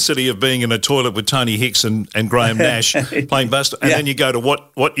simplicity of being in a toilet with Tony Hicks and Graham Nash playing bass, and then you go to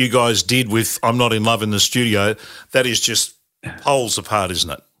what you guys did with I'm Not in Love in the studio, that is just poles apart, isn't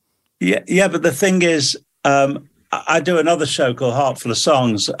it? Yeah. But the thing is, I do another show called Heart Full of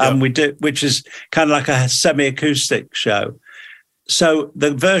Songs, and which is kind of like a semi-acoustic show. So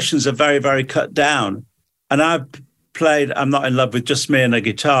the versions are very, very cut down. And I've played I'm Not in Love with just me and a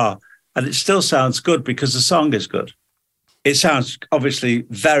guitar, and it still sounds good because the song is good. It sounds obviously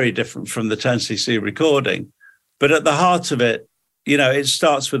very different from the 10cc recording, but at the heart of it, it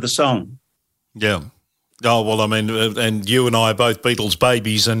starts with the song. Yeah. Oh, well, I mean, and you and I are both Beatles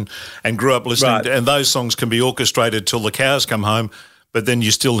babies and grew up listening, and those songs can be orchestrated till the cows come home, but then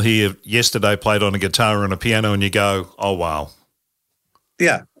you still hear Yesterday played on a guitar and a piano and you go, oh, wow.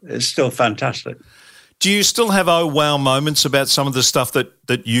 Yeah, it's still fantastic. Do you still have oh, wow moments about some of the stuff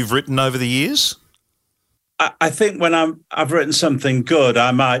that you've written over the years? I think when I've written something good,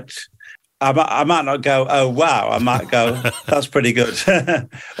 I might not go, oh, wow. I might go, that's pretty good.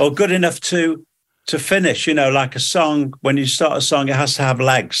 Or good enough to finish, like a song. When you start a song, it has to have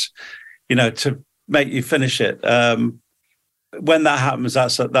legs, to make you finish it. When that happens,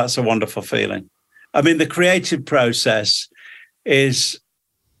 that's a wonderful feeling. I mean, the creative process is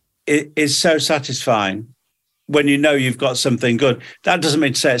so satisfying when you know you've got something good. That doesn't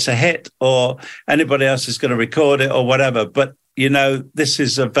mean to say it's a hit or anybody else is going to record it or whatever, but you know, this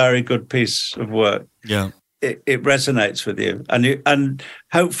is a very good piece of work. Yeah. It resonates with you, and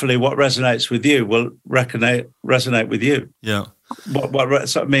hopefully what resonates with you will resonate with you. Yeah. What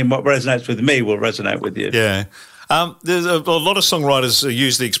resonates with me will resonate with you. Yeah. There's a lot of songwriters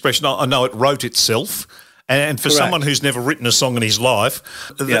use the expression, I know it wrote itself. And for Correct. someone who's never written a song in his life,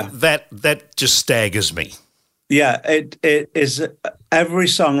 that just staggers me. Yeah, it is. Every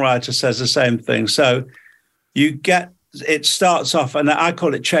songwriter says the same thing. So it starts off, and I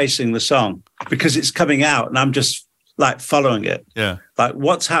call it chasing the song because it's coming out and I'm just like following it. Yeah. Like,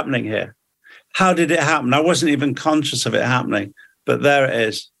 what's happening here? How did it happen? I wasn't even conscious of it happening, but there it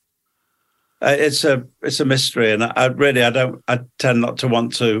is. It's a mystery, and I tend not to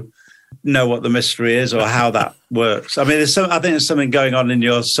want to know what the mystery is or how that works. I mean, I think there's something going on in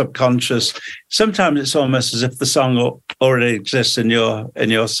your subconscious. Sometimes it's almost as if the song already exists in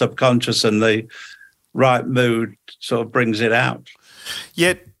your subconscious, and the right mood sort of brings it out.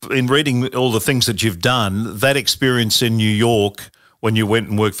 Yet, in reading all the things that you've done, that experience in New York when you went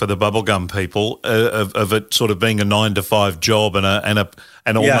and worked for the bubblegum people, of it sort of being a 9-to-5 job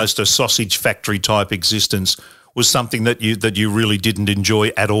and almost a sausage factory type existence, was something that you really didn't enjoy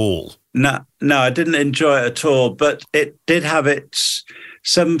at all. No, I didn't enjoy it at all. But it did have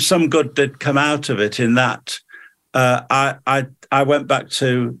some good did come out of it. In that, I went back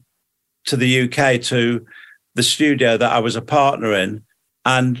to the UK to the studio that I was a partner in,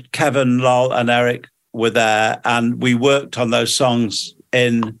 and Kevin, Lol, and Eric were there, and we worked on those songs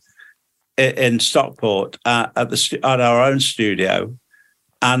in Stockport at our own studio,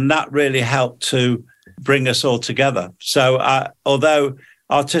 and that really helped to bring us all together. So although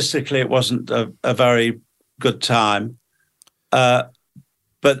artistically it wasn't a very good time, but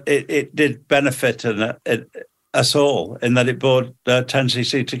it did benefit us all in that it brought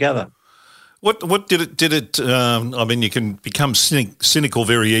 10cc together. What did it? I mean, you can become cynical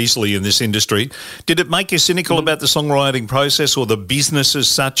very easily in this industry. Did it make you cynical about the songwriting process or the business as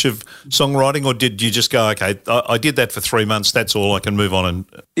such of songwriting, or did you just go, okay, I did that for 3 months, that's all, I can move on? And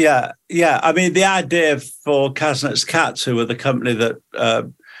yeah. I mean, the idea for Kasnet's Cats, who were the company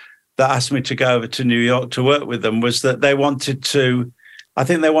that asked me to go over to New York to work with them, was that they wanted to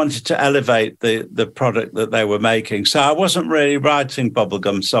elevate the product that they were making. So I wasn't really writing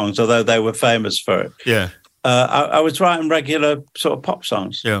bubblegum songs, although they were famous for it. Yeah. I was writing regular sort of pop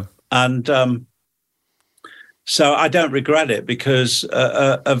songs. Yeah. And so I don't regret it because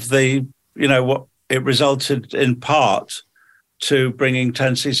of the, what it resulted in part to bringing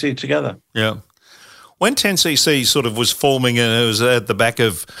 10cc together. Yeah. When 10cc sort of was forming and it was at the back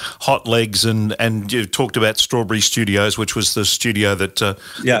of Hot Legs and you talked about Strawberry Studios, which was the studio that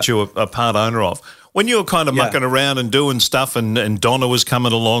you were a part owner of. When you were kind of mucking around and doing stuff and Donna was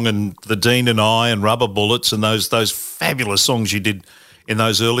coming along and The Dean and I and Rubber Bullets and those fabulous songs you did in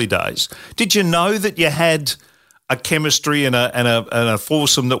those early days, did you know that you had a chemistry and a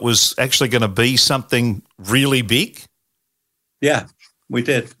foursome that was actually going to be something really big? Yeah, we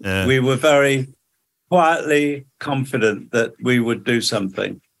did. Yeah. We were very quietly confident that we would do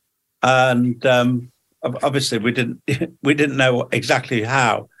something, and obviously we didn't know exactly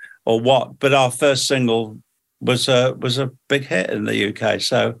how or what. But our first single was a big hit in the UK,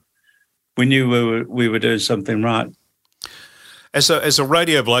 so we knew we were doing something right. As a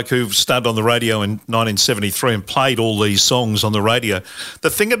radio bloke who started on the radio in 1973 and played all these songs on the radio, the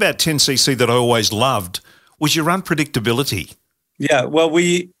thing about 10cc that I always loved was your unpredictability. Yeah, well,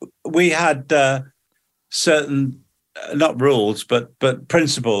 we had certain, not rules, but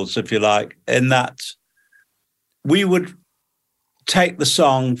principles, if you like, in that we would take the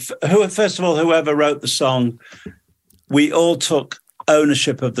song. First of all, whoever wrote the song, we all took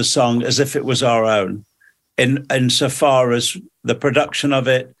ownership of the song as if it was our own. Insofar as the production of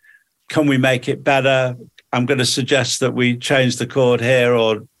it, can we make it better? I'm going to suggest that we change the chord here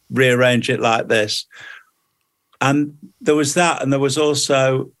or rearrange it like this. And there was that, and there was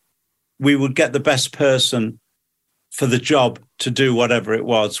also, we would get the best person for the job to do whatever it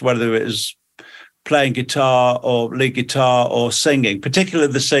was, whether it was playing guitar or lead guitar or singing,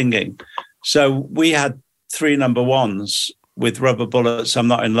 particularly the singing. So we had 3 number ones with Rubber Bullets, I'm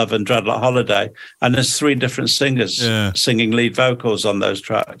Not in Love, and Dreadlock Holiday. And there's 3 different singers singing lead vocals on those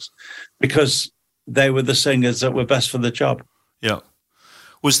tracks because they were the singers that were best for the job. Yeah.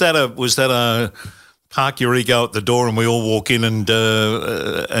 Was that a park your ego at the door and we all walk in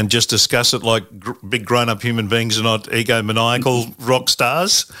and just discuss it like big grown-up human beings and not egomaniacal rock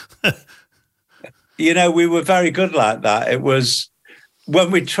stars? You know, we were very good like that. It was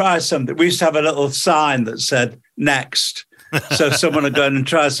when we try something, we used to have a little sign that said next. So someone would go in and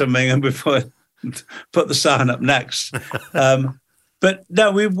try something and before put the sign up next. But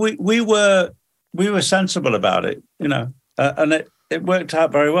no, we were sensible about it, you know, and it worked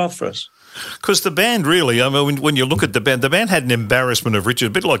out very well for us. Because the band really, I mean, when you look at the band had an embarrassment of riches, a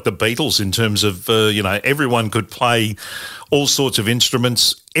bit like the Beatles in terms of, you know, everyone could play all sorts of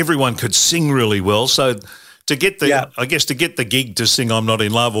instruments. Everyone could sing really well. So to get the gig to sing I'm Not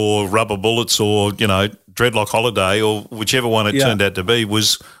in Love or Rubber Bullets or, you know, Dreadlock Holiday or whichever one it turned out to be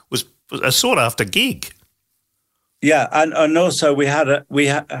was a sought after gig. Yeah, and also we had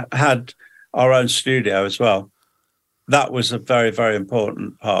our own studio as well. That was a very, very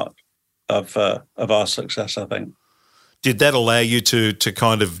important part of our success, I think. Did that allow you to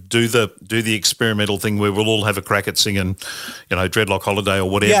kind of do the experimental thing where we'll all have a crack at singing, you know, Dreadlock Holiday or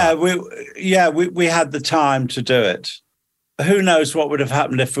whatever? We had the time to do it. Who knows what would have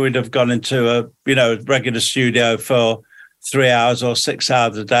happened if we'd have gone into a regular studio for 3 hours or 6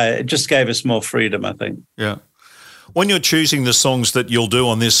 hours a day. It just gave us more freedom, I think. Yeah. When you're choosing the songs that you'll do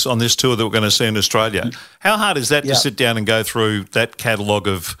on this tour that we're going to see in Australia, how hard is that to sit down and go through that catalogue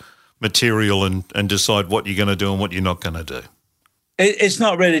of material and decide what you're going to do and what you're not going to do? It's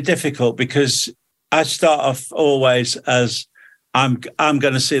not really difficult because I start off always as I'm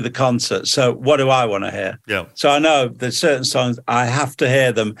going to see the concert. So what do I want to hear? Yeah. So I know there's certain songs I have to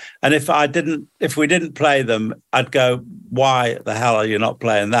hear them, and if we didn't play them, I'd go, why the hell are you not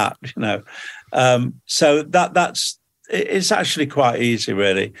playing that? You know. So it's actually quite easy,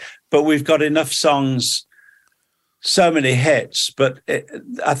 really. But we've got enough songs. So many hits, but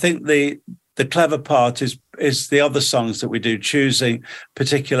I think the clever part is the other songs that we do, choosing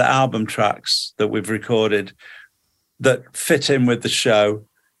particular album tracks that we've recorded that fit in with the show,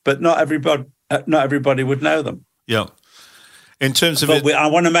 but not everybody would know them. Yeah. In terms of I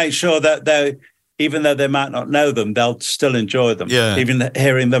want to make sure that even though they might not know them, they'll still enjoy them. Yeah. Even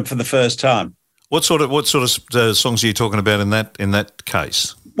hearing them for the first time. What sort of songs are you talking about in that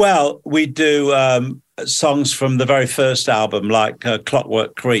case? Well, we do songs from the very first album, like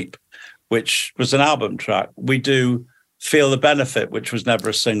Clockwork Creep, which was an album track. We do Feel the Benefit, which was never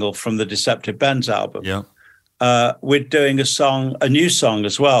a single, from the Deceptive Benz album. Yeah. We're doing a new song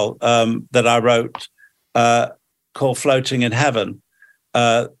as well that I wrote called Floating in Heaven.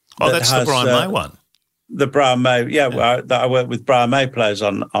 That's the Brian May one. The Brian May, that I worked with Brian May players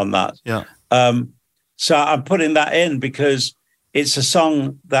on that. Yeah. So I'm putting that in because it's a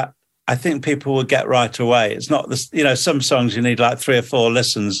song that I think people will get right away. It's not some songs you need like 3 or 4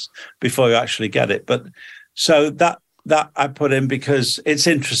 listens before you actually get it. But so that I put in because it's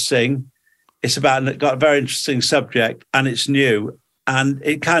interesting. It's got a very interesting subject and it's new. And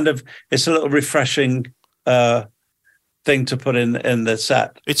it's a little refreshing thing to put in the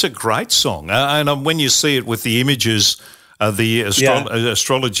set. It's a great song. And when you see it with the images, the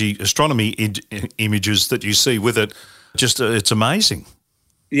astronomy images that you see with it, it's amazing.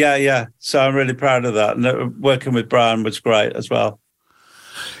 Yeah. So I'm really proud of that. And working with Brian was great as well.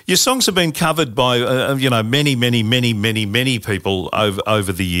 Your songs have been covered by, many people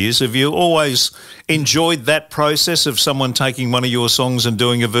over the years. Have you always enjoyed that process of someone taking one of your songs and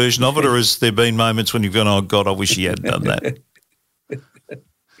doing a version of it, or has there been moments when you've gone, oh, God, I wish he hadn't done that?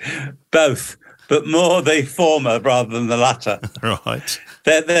 Both, but more the former rather than the latter. Right.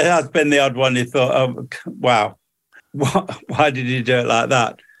 There has been the odd one you thought, oh, wow, why did you do it like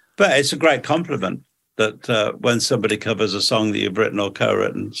that? But it's a great compliment that when somebody covers a song that you've written or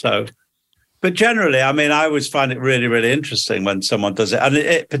co-written. So, but generally, I mean, I always find it really, really interesting when someone does it,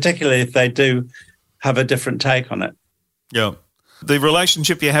 and particularly if they do have a different take on it. Yeah. The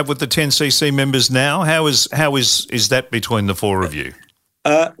relationship you have with the 10cc members now, how is that between the four of you?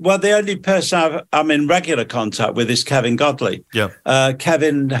 Well, the only person I'm in regular contact with is Kevin Godley. Yeah.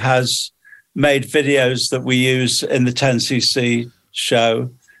 Kevin has made videos that we use in the 10cc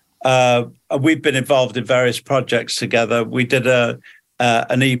show. We've been involved in various projects together. We did an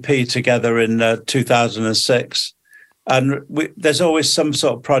EP together in 2006. And there's always some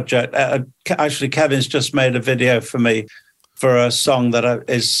sort of project. Actually, Kevin's just made a video for me for a song that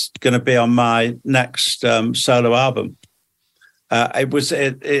is going to be on my next solo album.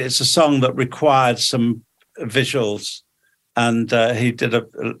 It's a song that required some visuals, and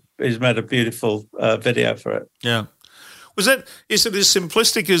he's made a beautiful video for it. Yeah. Is it as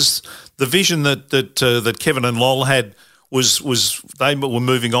simplistic as the vision that Kevin and Lol had was they were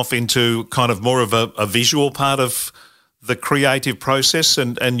moving off into kind of more of a visual part of the creative process,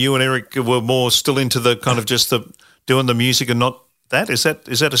 and you and Eric were more still into the kind of just the doing the music and not that? Is that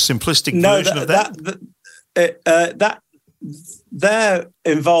a simplistic version of that? Their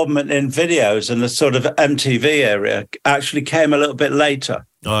involvement in videos and the sort of MTV area actually came a little bit later.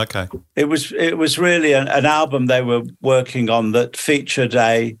 Oh, okay. It was really an album they were working on that featured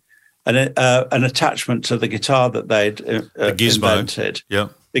an attachment to the guitar that they'd the gizmo. Invented. Yeah,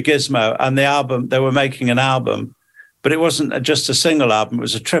 the gizmo, and the album. They were making an album, but it wasn't just a single album. It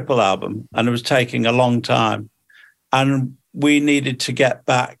was a triple album, and it was taking a long time. And we needed to get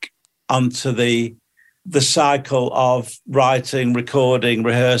back onto the cycle of writing, recording,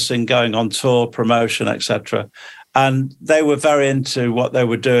 rehearsing, going on tour, promotion, etc. And they were very into what they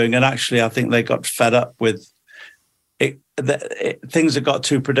were doing. And actually, I think they got fed up with it. Things had got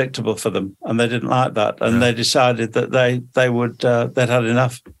too predictable for them, and they didn't like that. And they decided that they'd had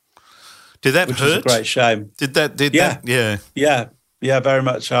enough. Did that which hurt? Was a great shame. Did that? Yeah, very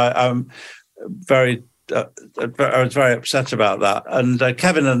much. I'm very. I was very upset about that. And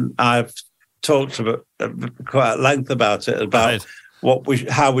Kevin and I have talked about quite at length about it, about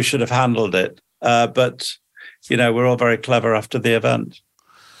how we should have handled it. But we're all very clever after the event.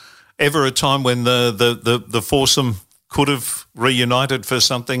 Ever a time when the foursome could have reunited for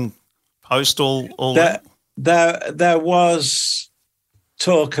something post all that? There was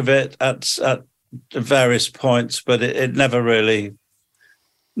talk of it at various points, but it never really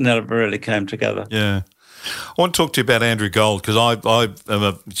came together. Yeah. I want to talk to you about Andrew Gold, because I am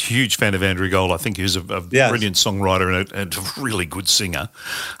a huge fan of Andrew Gold. I think he's a brilliant songwriter and a really good singer.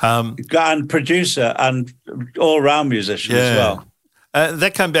 And producer and all-round musician as well.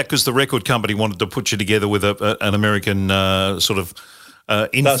 That came back because the record company wanted to put you together with an American sort of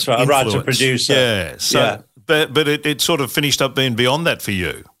that's right, a writer-producer. Yeah. So, but it sort of finished up being beyond that for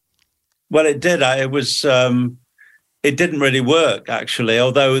you. Well, it did. It didn't really work, actually,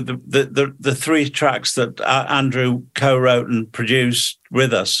 although the three tracks that Andrew co-wrote and produced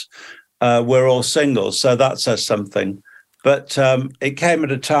with us were all singles, so that says something. But it came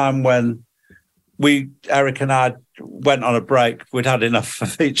at a time when Eric and I went on a break. We'd had enough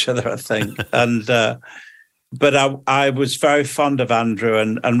of each other, I think. And but I was very fond of Andrew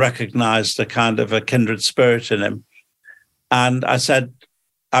and recognised a kind of a kindred spirit in him. And I said,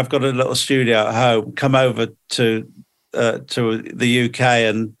 I've got a little studio at home. Come over to the UK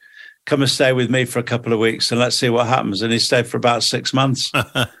and come and stay with me for a couple of weeks and let's see what happens. And he stayed for about 6 months.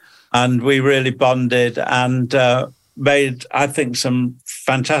 And we really bonded and made, I think, some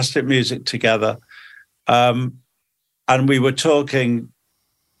fantastic music together. And we were talking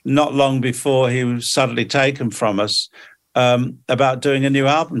not long before he was suddenly taken from us about doing a new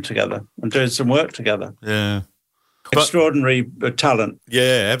album together and doing some work together. Yeah. Extraordinary talent.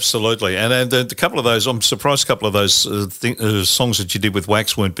 Yeah, absolutely. And a couple of those, I'm surprised a couple of those songs that you did with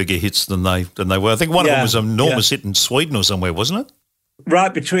Wax weren't bigger hits than they were. I think one of them was an enormous hit in Sweden or somewhere, wasn't it?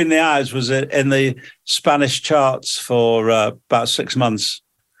 Right Between the Eyes was in the Spanish charts for about 6 months.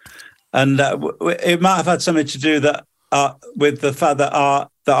 And it might have had something to do with the fact that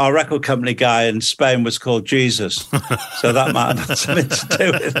our record company guy in Spain was called Jesus. So that might have something to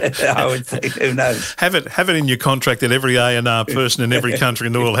do with it, I would think. Who knows? Have it in your contract that every A&R person in every country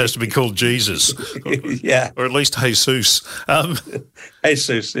in the world has to be called Jesus. Yeah. Or at least Jesus.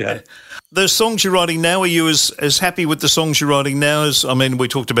 Jesus, yeah. The songs you're writing now, are you as happy with the songs you're writing now as, I mean, we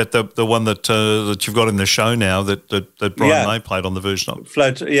talked about the one that you've got in the show now that Brian May played on the version of.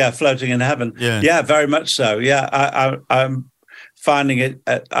 Floating in Heaven. Yeah, very much so. Yeah, I'm finding it,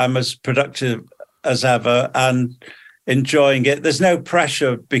 I'm as productive as ever and enjoying it. There's no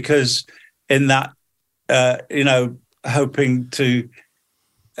pressure because in that, hoping to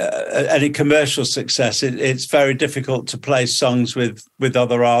any commercial success, it's very difficult to play songs with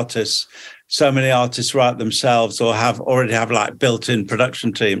other artists. So many artists write themselves or already have like built-in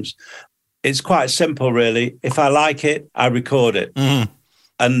production teams. It's quite simple, really. If I like it, I record it. Mm-hmm.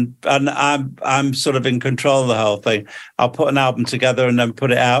 And I'm sort of in control of the whole thing. I'll put an album together and then put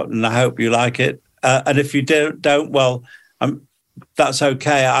it out, and I hope you like it. And if you don't, well, that's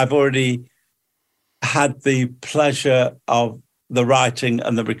okay. I've already had the pleasure of the writing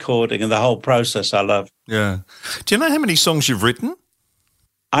and the recording and the whole process I love. Yeah. Do you know how many songs you've written?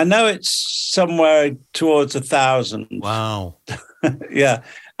 I know it's somewhere towards 1,000. Wow. Yeah.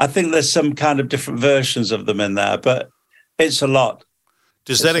 I think there's some kind of different versions of them in there, but it's a lot.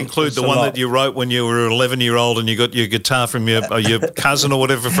 Does that include the one that you wrote when you were an 11-year-old and you got your guitar from your cousin or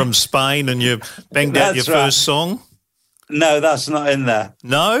whatever from Spain and you banged out your first song? No, that's not in there.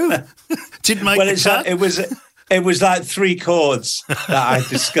 No? Didn't make the cut? It was like 3 chords that I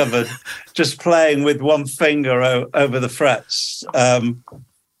discovered, just playing with one finger over the frets. I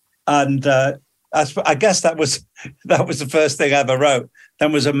guess that was the first thing I ever wrote.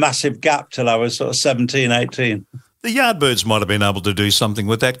 Then was a massive gap till I was sort of 17, 18. The Yardbirds might have been able to do something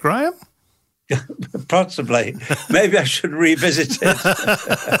with that, Graham. Possibly. Maybe I should revisit it.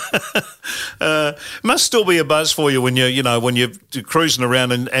 Must still be a buzz for you when you're cruising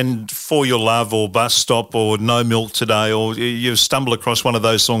around and For Your Love or Bus Stop or No Milk Today, or you stumble across one of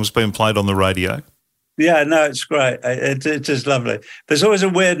those songs being played on the radio. Yeah, no, it's great. It is lovely. There's always a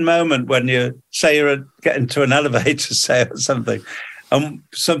weird moment when you say you're getting to an elevator, say, or something, and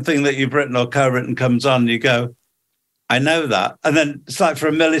something that you've written or co-written comes on, you go, I know that. And then it's like for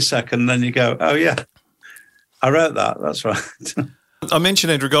a millisecond, and then you go, oh, yeah, I wrote that. That's right. I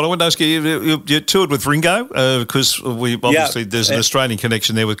mentioned Andrew Gold. I want to ask you, you toured with Ringo because there's an Australian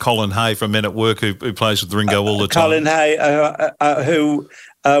connection there with Colin Hay from Men at Work who plays with Ringo all the time. Colin Hay, who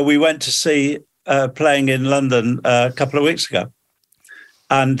we went to see playing in London a couple of weeks ago.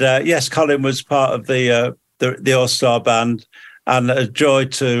 And yes, Colin was part of the All-Star band, and a joy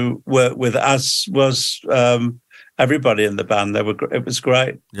to work with, as was everybody in the band. It was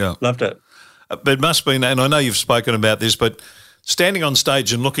great. Yeah, loved it. But it must be, and I know you've spoken about this, but standing on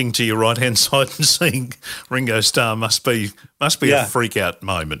stage and looking to your right-hand side and seeing Ringo Starr must be a freak-out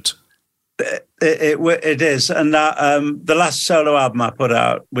moment. It is. And the last solo album I put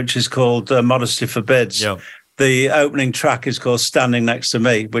out, which is called Modesty Forbids, the opening track is called Standing Next to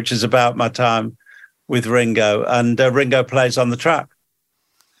Me, which is about my time with Ringo, and Ringo plays on the track.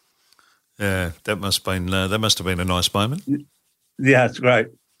 Yeah, that must have been a nice moment. Yeah, it's great.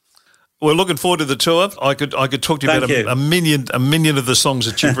 We're looking forward to the tour. I could talk to you about a million of the songs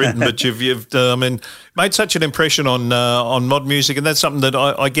that you've written, but you've made such an impression on mod music, and that's something that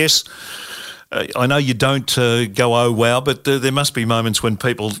I guess I know you don't go, oh wow, but there must be moments when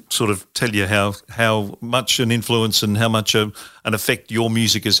people sort of tell you how much an influence and how much an effect your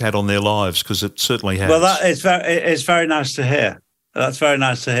music has had on their lives, because it certainly has. Well, it's very nice to hear. That's very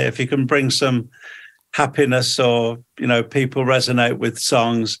nice to hear. If you can bring some happiness, or people resonate with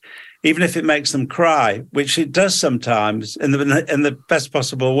songs, even if it makes them cry, which it does sometimes in the best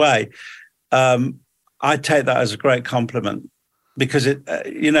possible way, I take that as a great compliment, because it,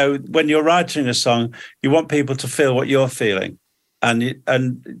 when you're writing a song, you want people to feel what you're feeling,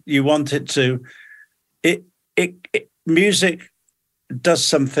 and you want it to. Music does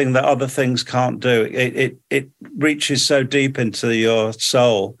something that other things can't do. It reaches so deep into your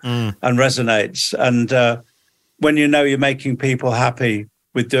soul and resonates, and when you're making people happy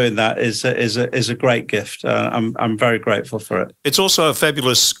with doing that is a great gift. I'm very grateful for it. It's also a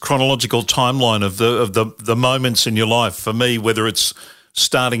fabulous chronological timeline of the moments in your life. For me, whether it's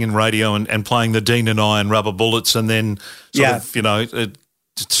starting in radio and playing the Dean and I and Rubber Bullets, and then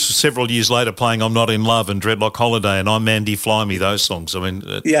several years later playing I'm Not in Love and Dreadlock Holiday and I'm Mandy Fly Me, those songs. I mean,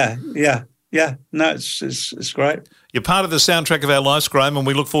 yeah. No, it's great. You're part of the soundtrack of our lives, Graham, and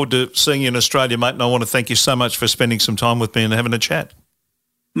we look forward to seeing you in Australia, mate. And I want to thank you so much for spending some time with me and having a chat.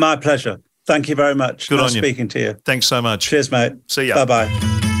 My pleasure. Thank you very much. Good nice on you. Speaking to you. Thanks so much. Cheers, mate. See ya.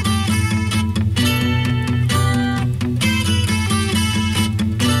 Bye-bye.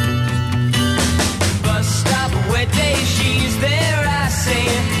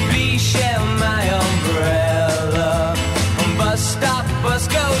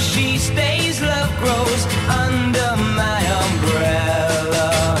 She stays, love grows under my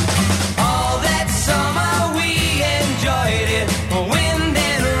umbrella. All that summer we enjoyed it, wind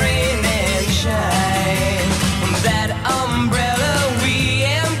and rain and shine. That umbrella we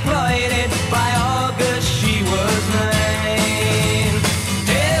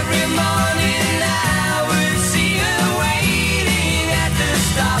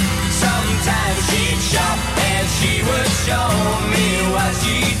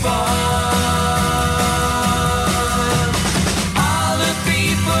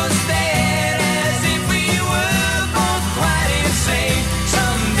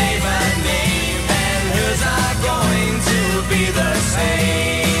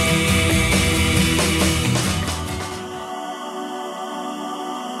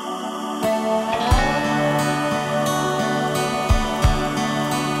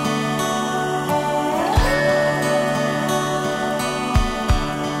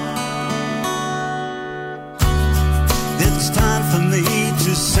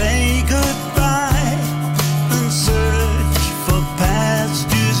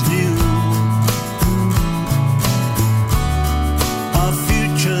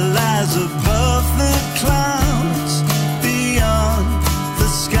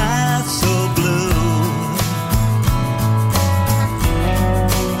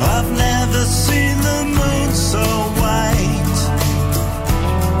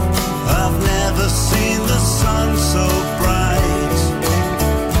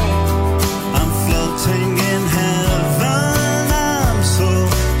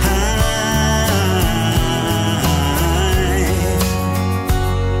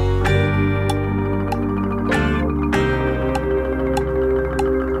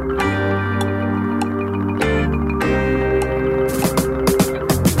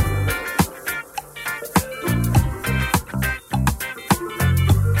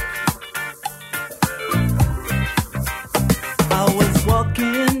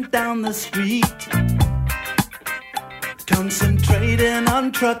riding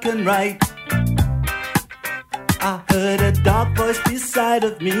on trucking right. I heard a dark voice beside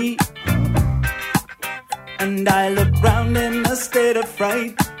of me, and I looked round in a state of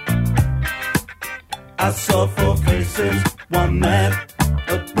fright. I saw four faces, one man,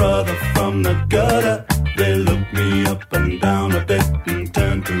 a brother from the gutter. They looked me up and down a bit and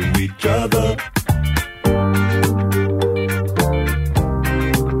turned to each other.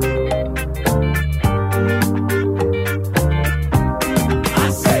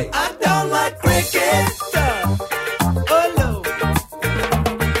 I say, I don't like cricket. Oh no,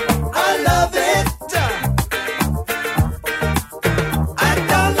 I love it. I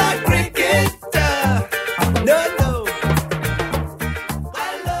don't like cricket. No, no,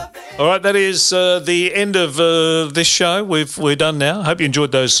 I love it. All right, that is the end of this show. We're done now. Hope you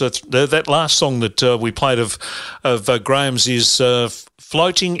enjoyed those. That last song that we played of Graham's is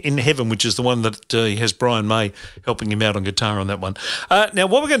 "Floating in Heaven," which is the one that he has Brian May helping him out on guitar on that one. Now,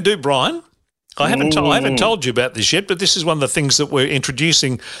 what we're going to do, Brian, I haven't told you about this yet, but this is one of the things that we're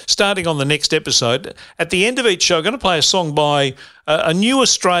introducing starting on the next episode. At the end of each show, I'm going to play a song by a new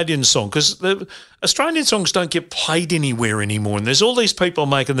Australian song, because the Australian songs don't get played anywhere anymore, and there's all these people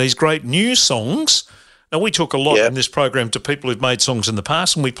making these great new songs. Now, we talk a lot in this program to people who've made songs in the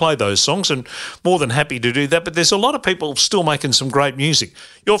past, and we play those songs, and more than happy to do that, but there's a lot of people still making some great music.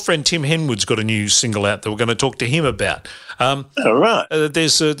 Your friend Tim Henwood's got a new single out that we're going to talk to him about. All right.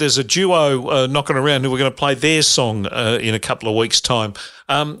 There's a duo knocking around who we're going to play their song in a couple of weeks' time.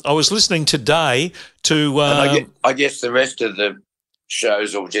 I was listening today to... I guess the rest of the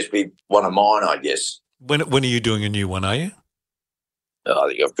shows will just be one of mine, I guess. When are you doing a new one, are you? I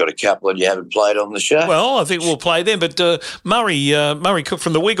think I've got a couple that you haven't played on the show. Well, I think we'll play them. But Murray Cook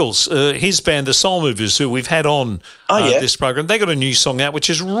from the Wiggles, his band, the Soul Movers, who we've had on this program, they got a new song out, which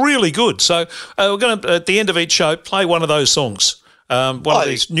is really good. So we're going to, at the end of each show, play one of those songs. One of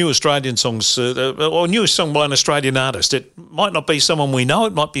these new Australian songs, or newest song by an Australian artist. It might not be someone we know,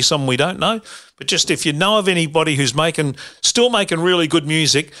 it might be someone we don't know, but just if you know of anybody who's still making really good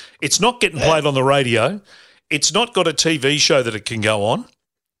music, it's not getting played on the radio, it's not got a TV show that it can go on,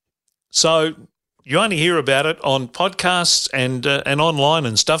 so you only hear about it on podcasts and online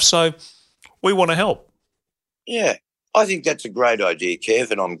and stuff, so we want to help. Yeah, I think that's a great idea,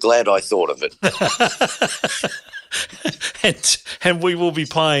 Kev, and I'm glad I thought of it. And we will be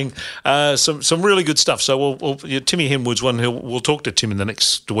playing some really good stuff. So Timmy Henwood's one. We'll talk to Tim in the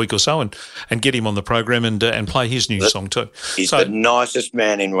next week or so and get him on the program and play his new song too. He's the nicest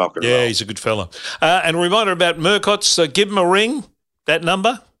man in rock and roll. Yeah, he's a good fella. And a reminder about Murcott's. Give him a ring. That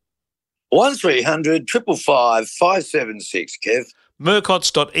number 1300 555 576. Kev.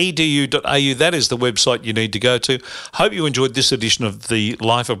 Murcotts.edu.au. That is the website you need to go to. Hope you enjoyed this edition of the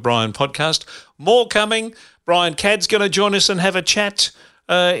Life of Brian podcast. More coming. Brian Cadd's going to join us and have a chat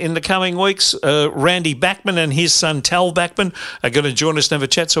in the coming weeks. Randy Backman and his son Tal Backman are going to join us and have a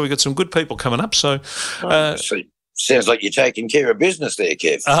chat. So we've got some good people coming up. So, sounds like you're taking care of business there,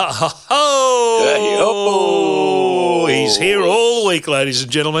 Kev. He's here all week, ladies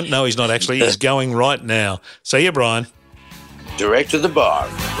and gentlemen. No, he's not actually. He's going right now. See you, Brian. Direct to the bar,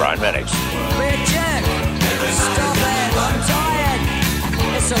 Brian Mannix.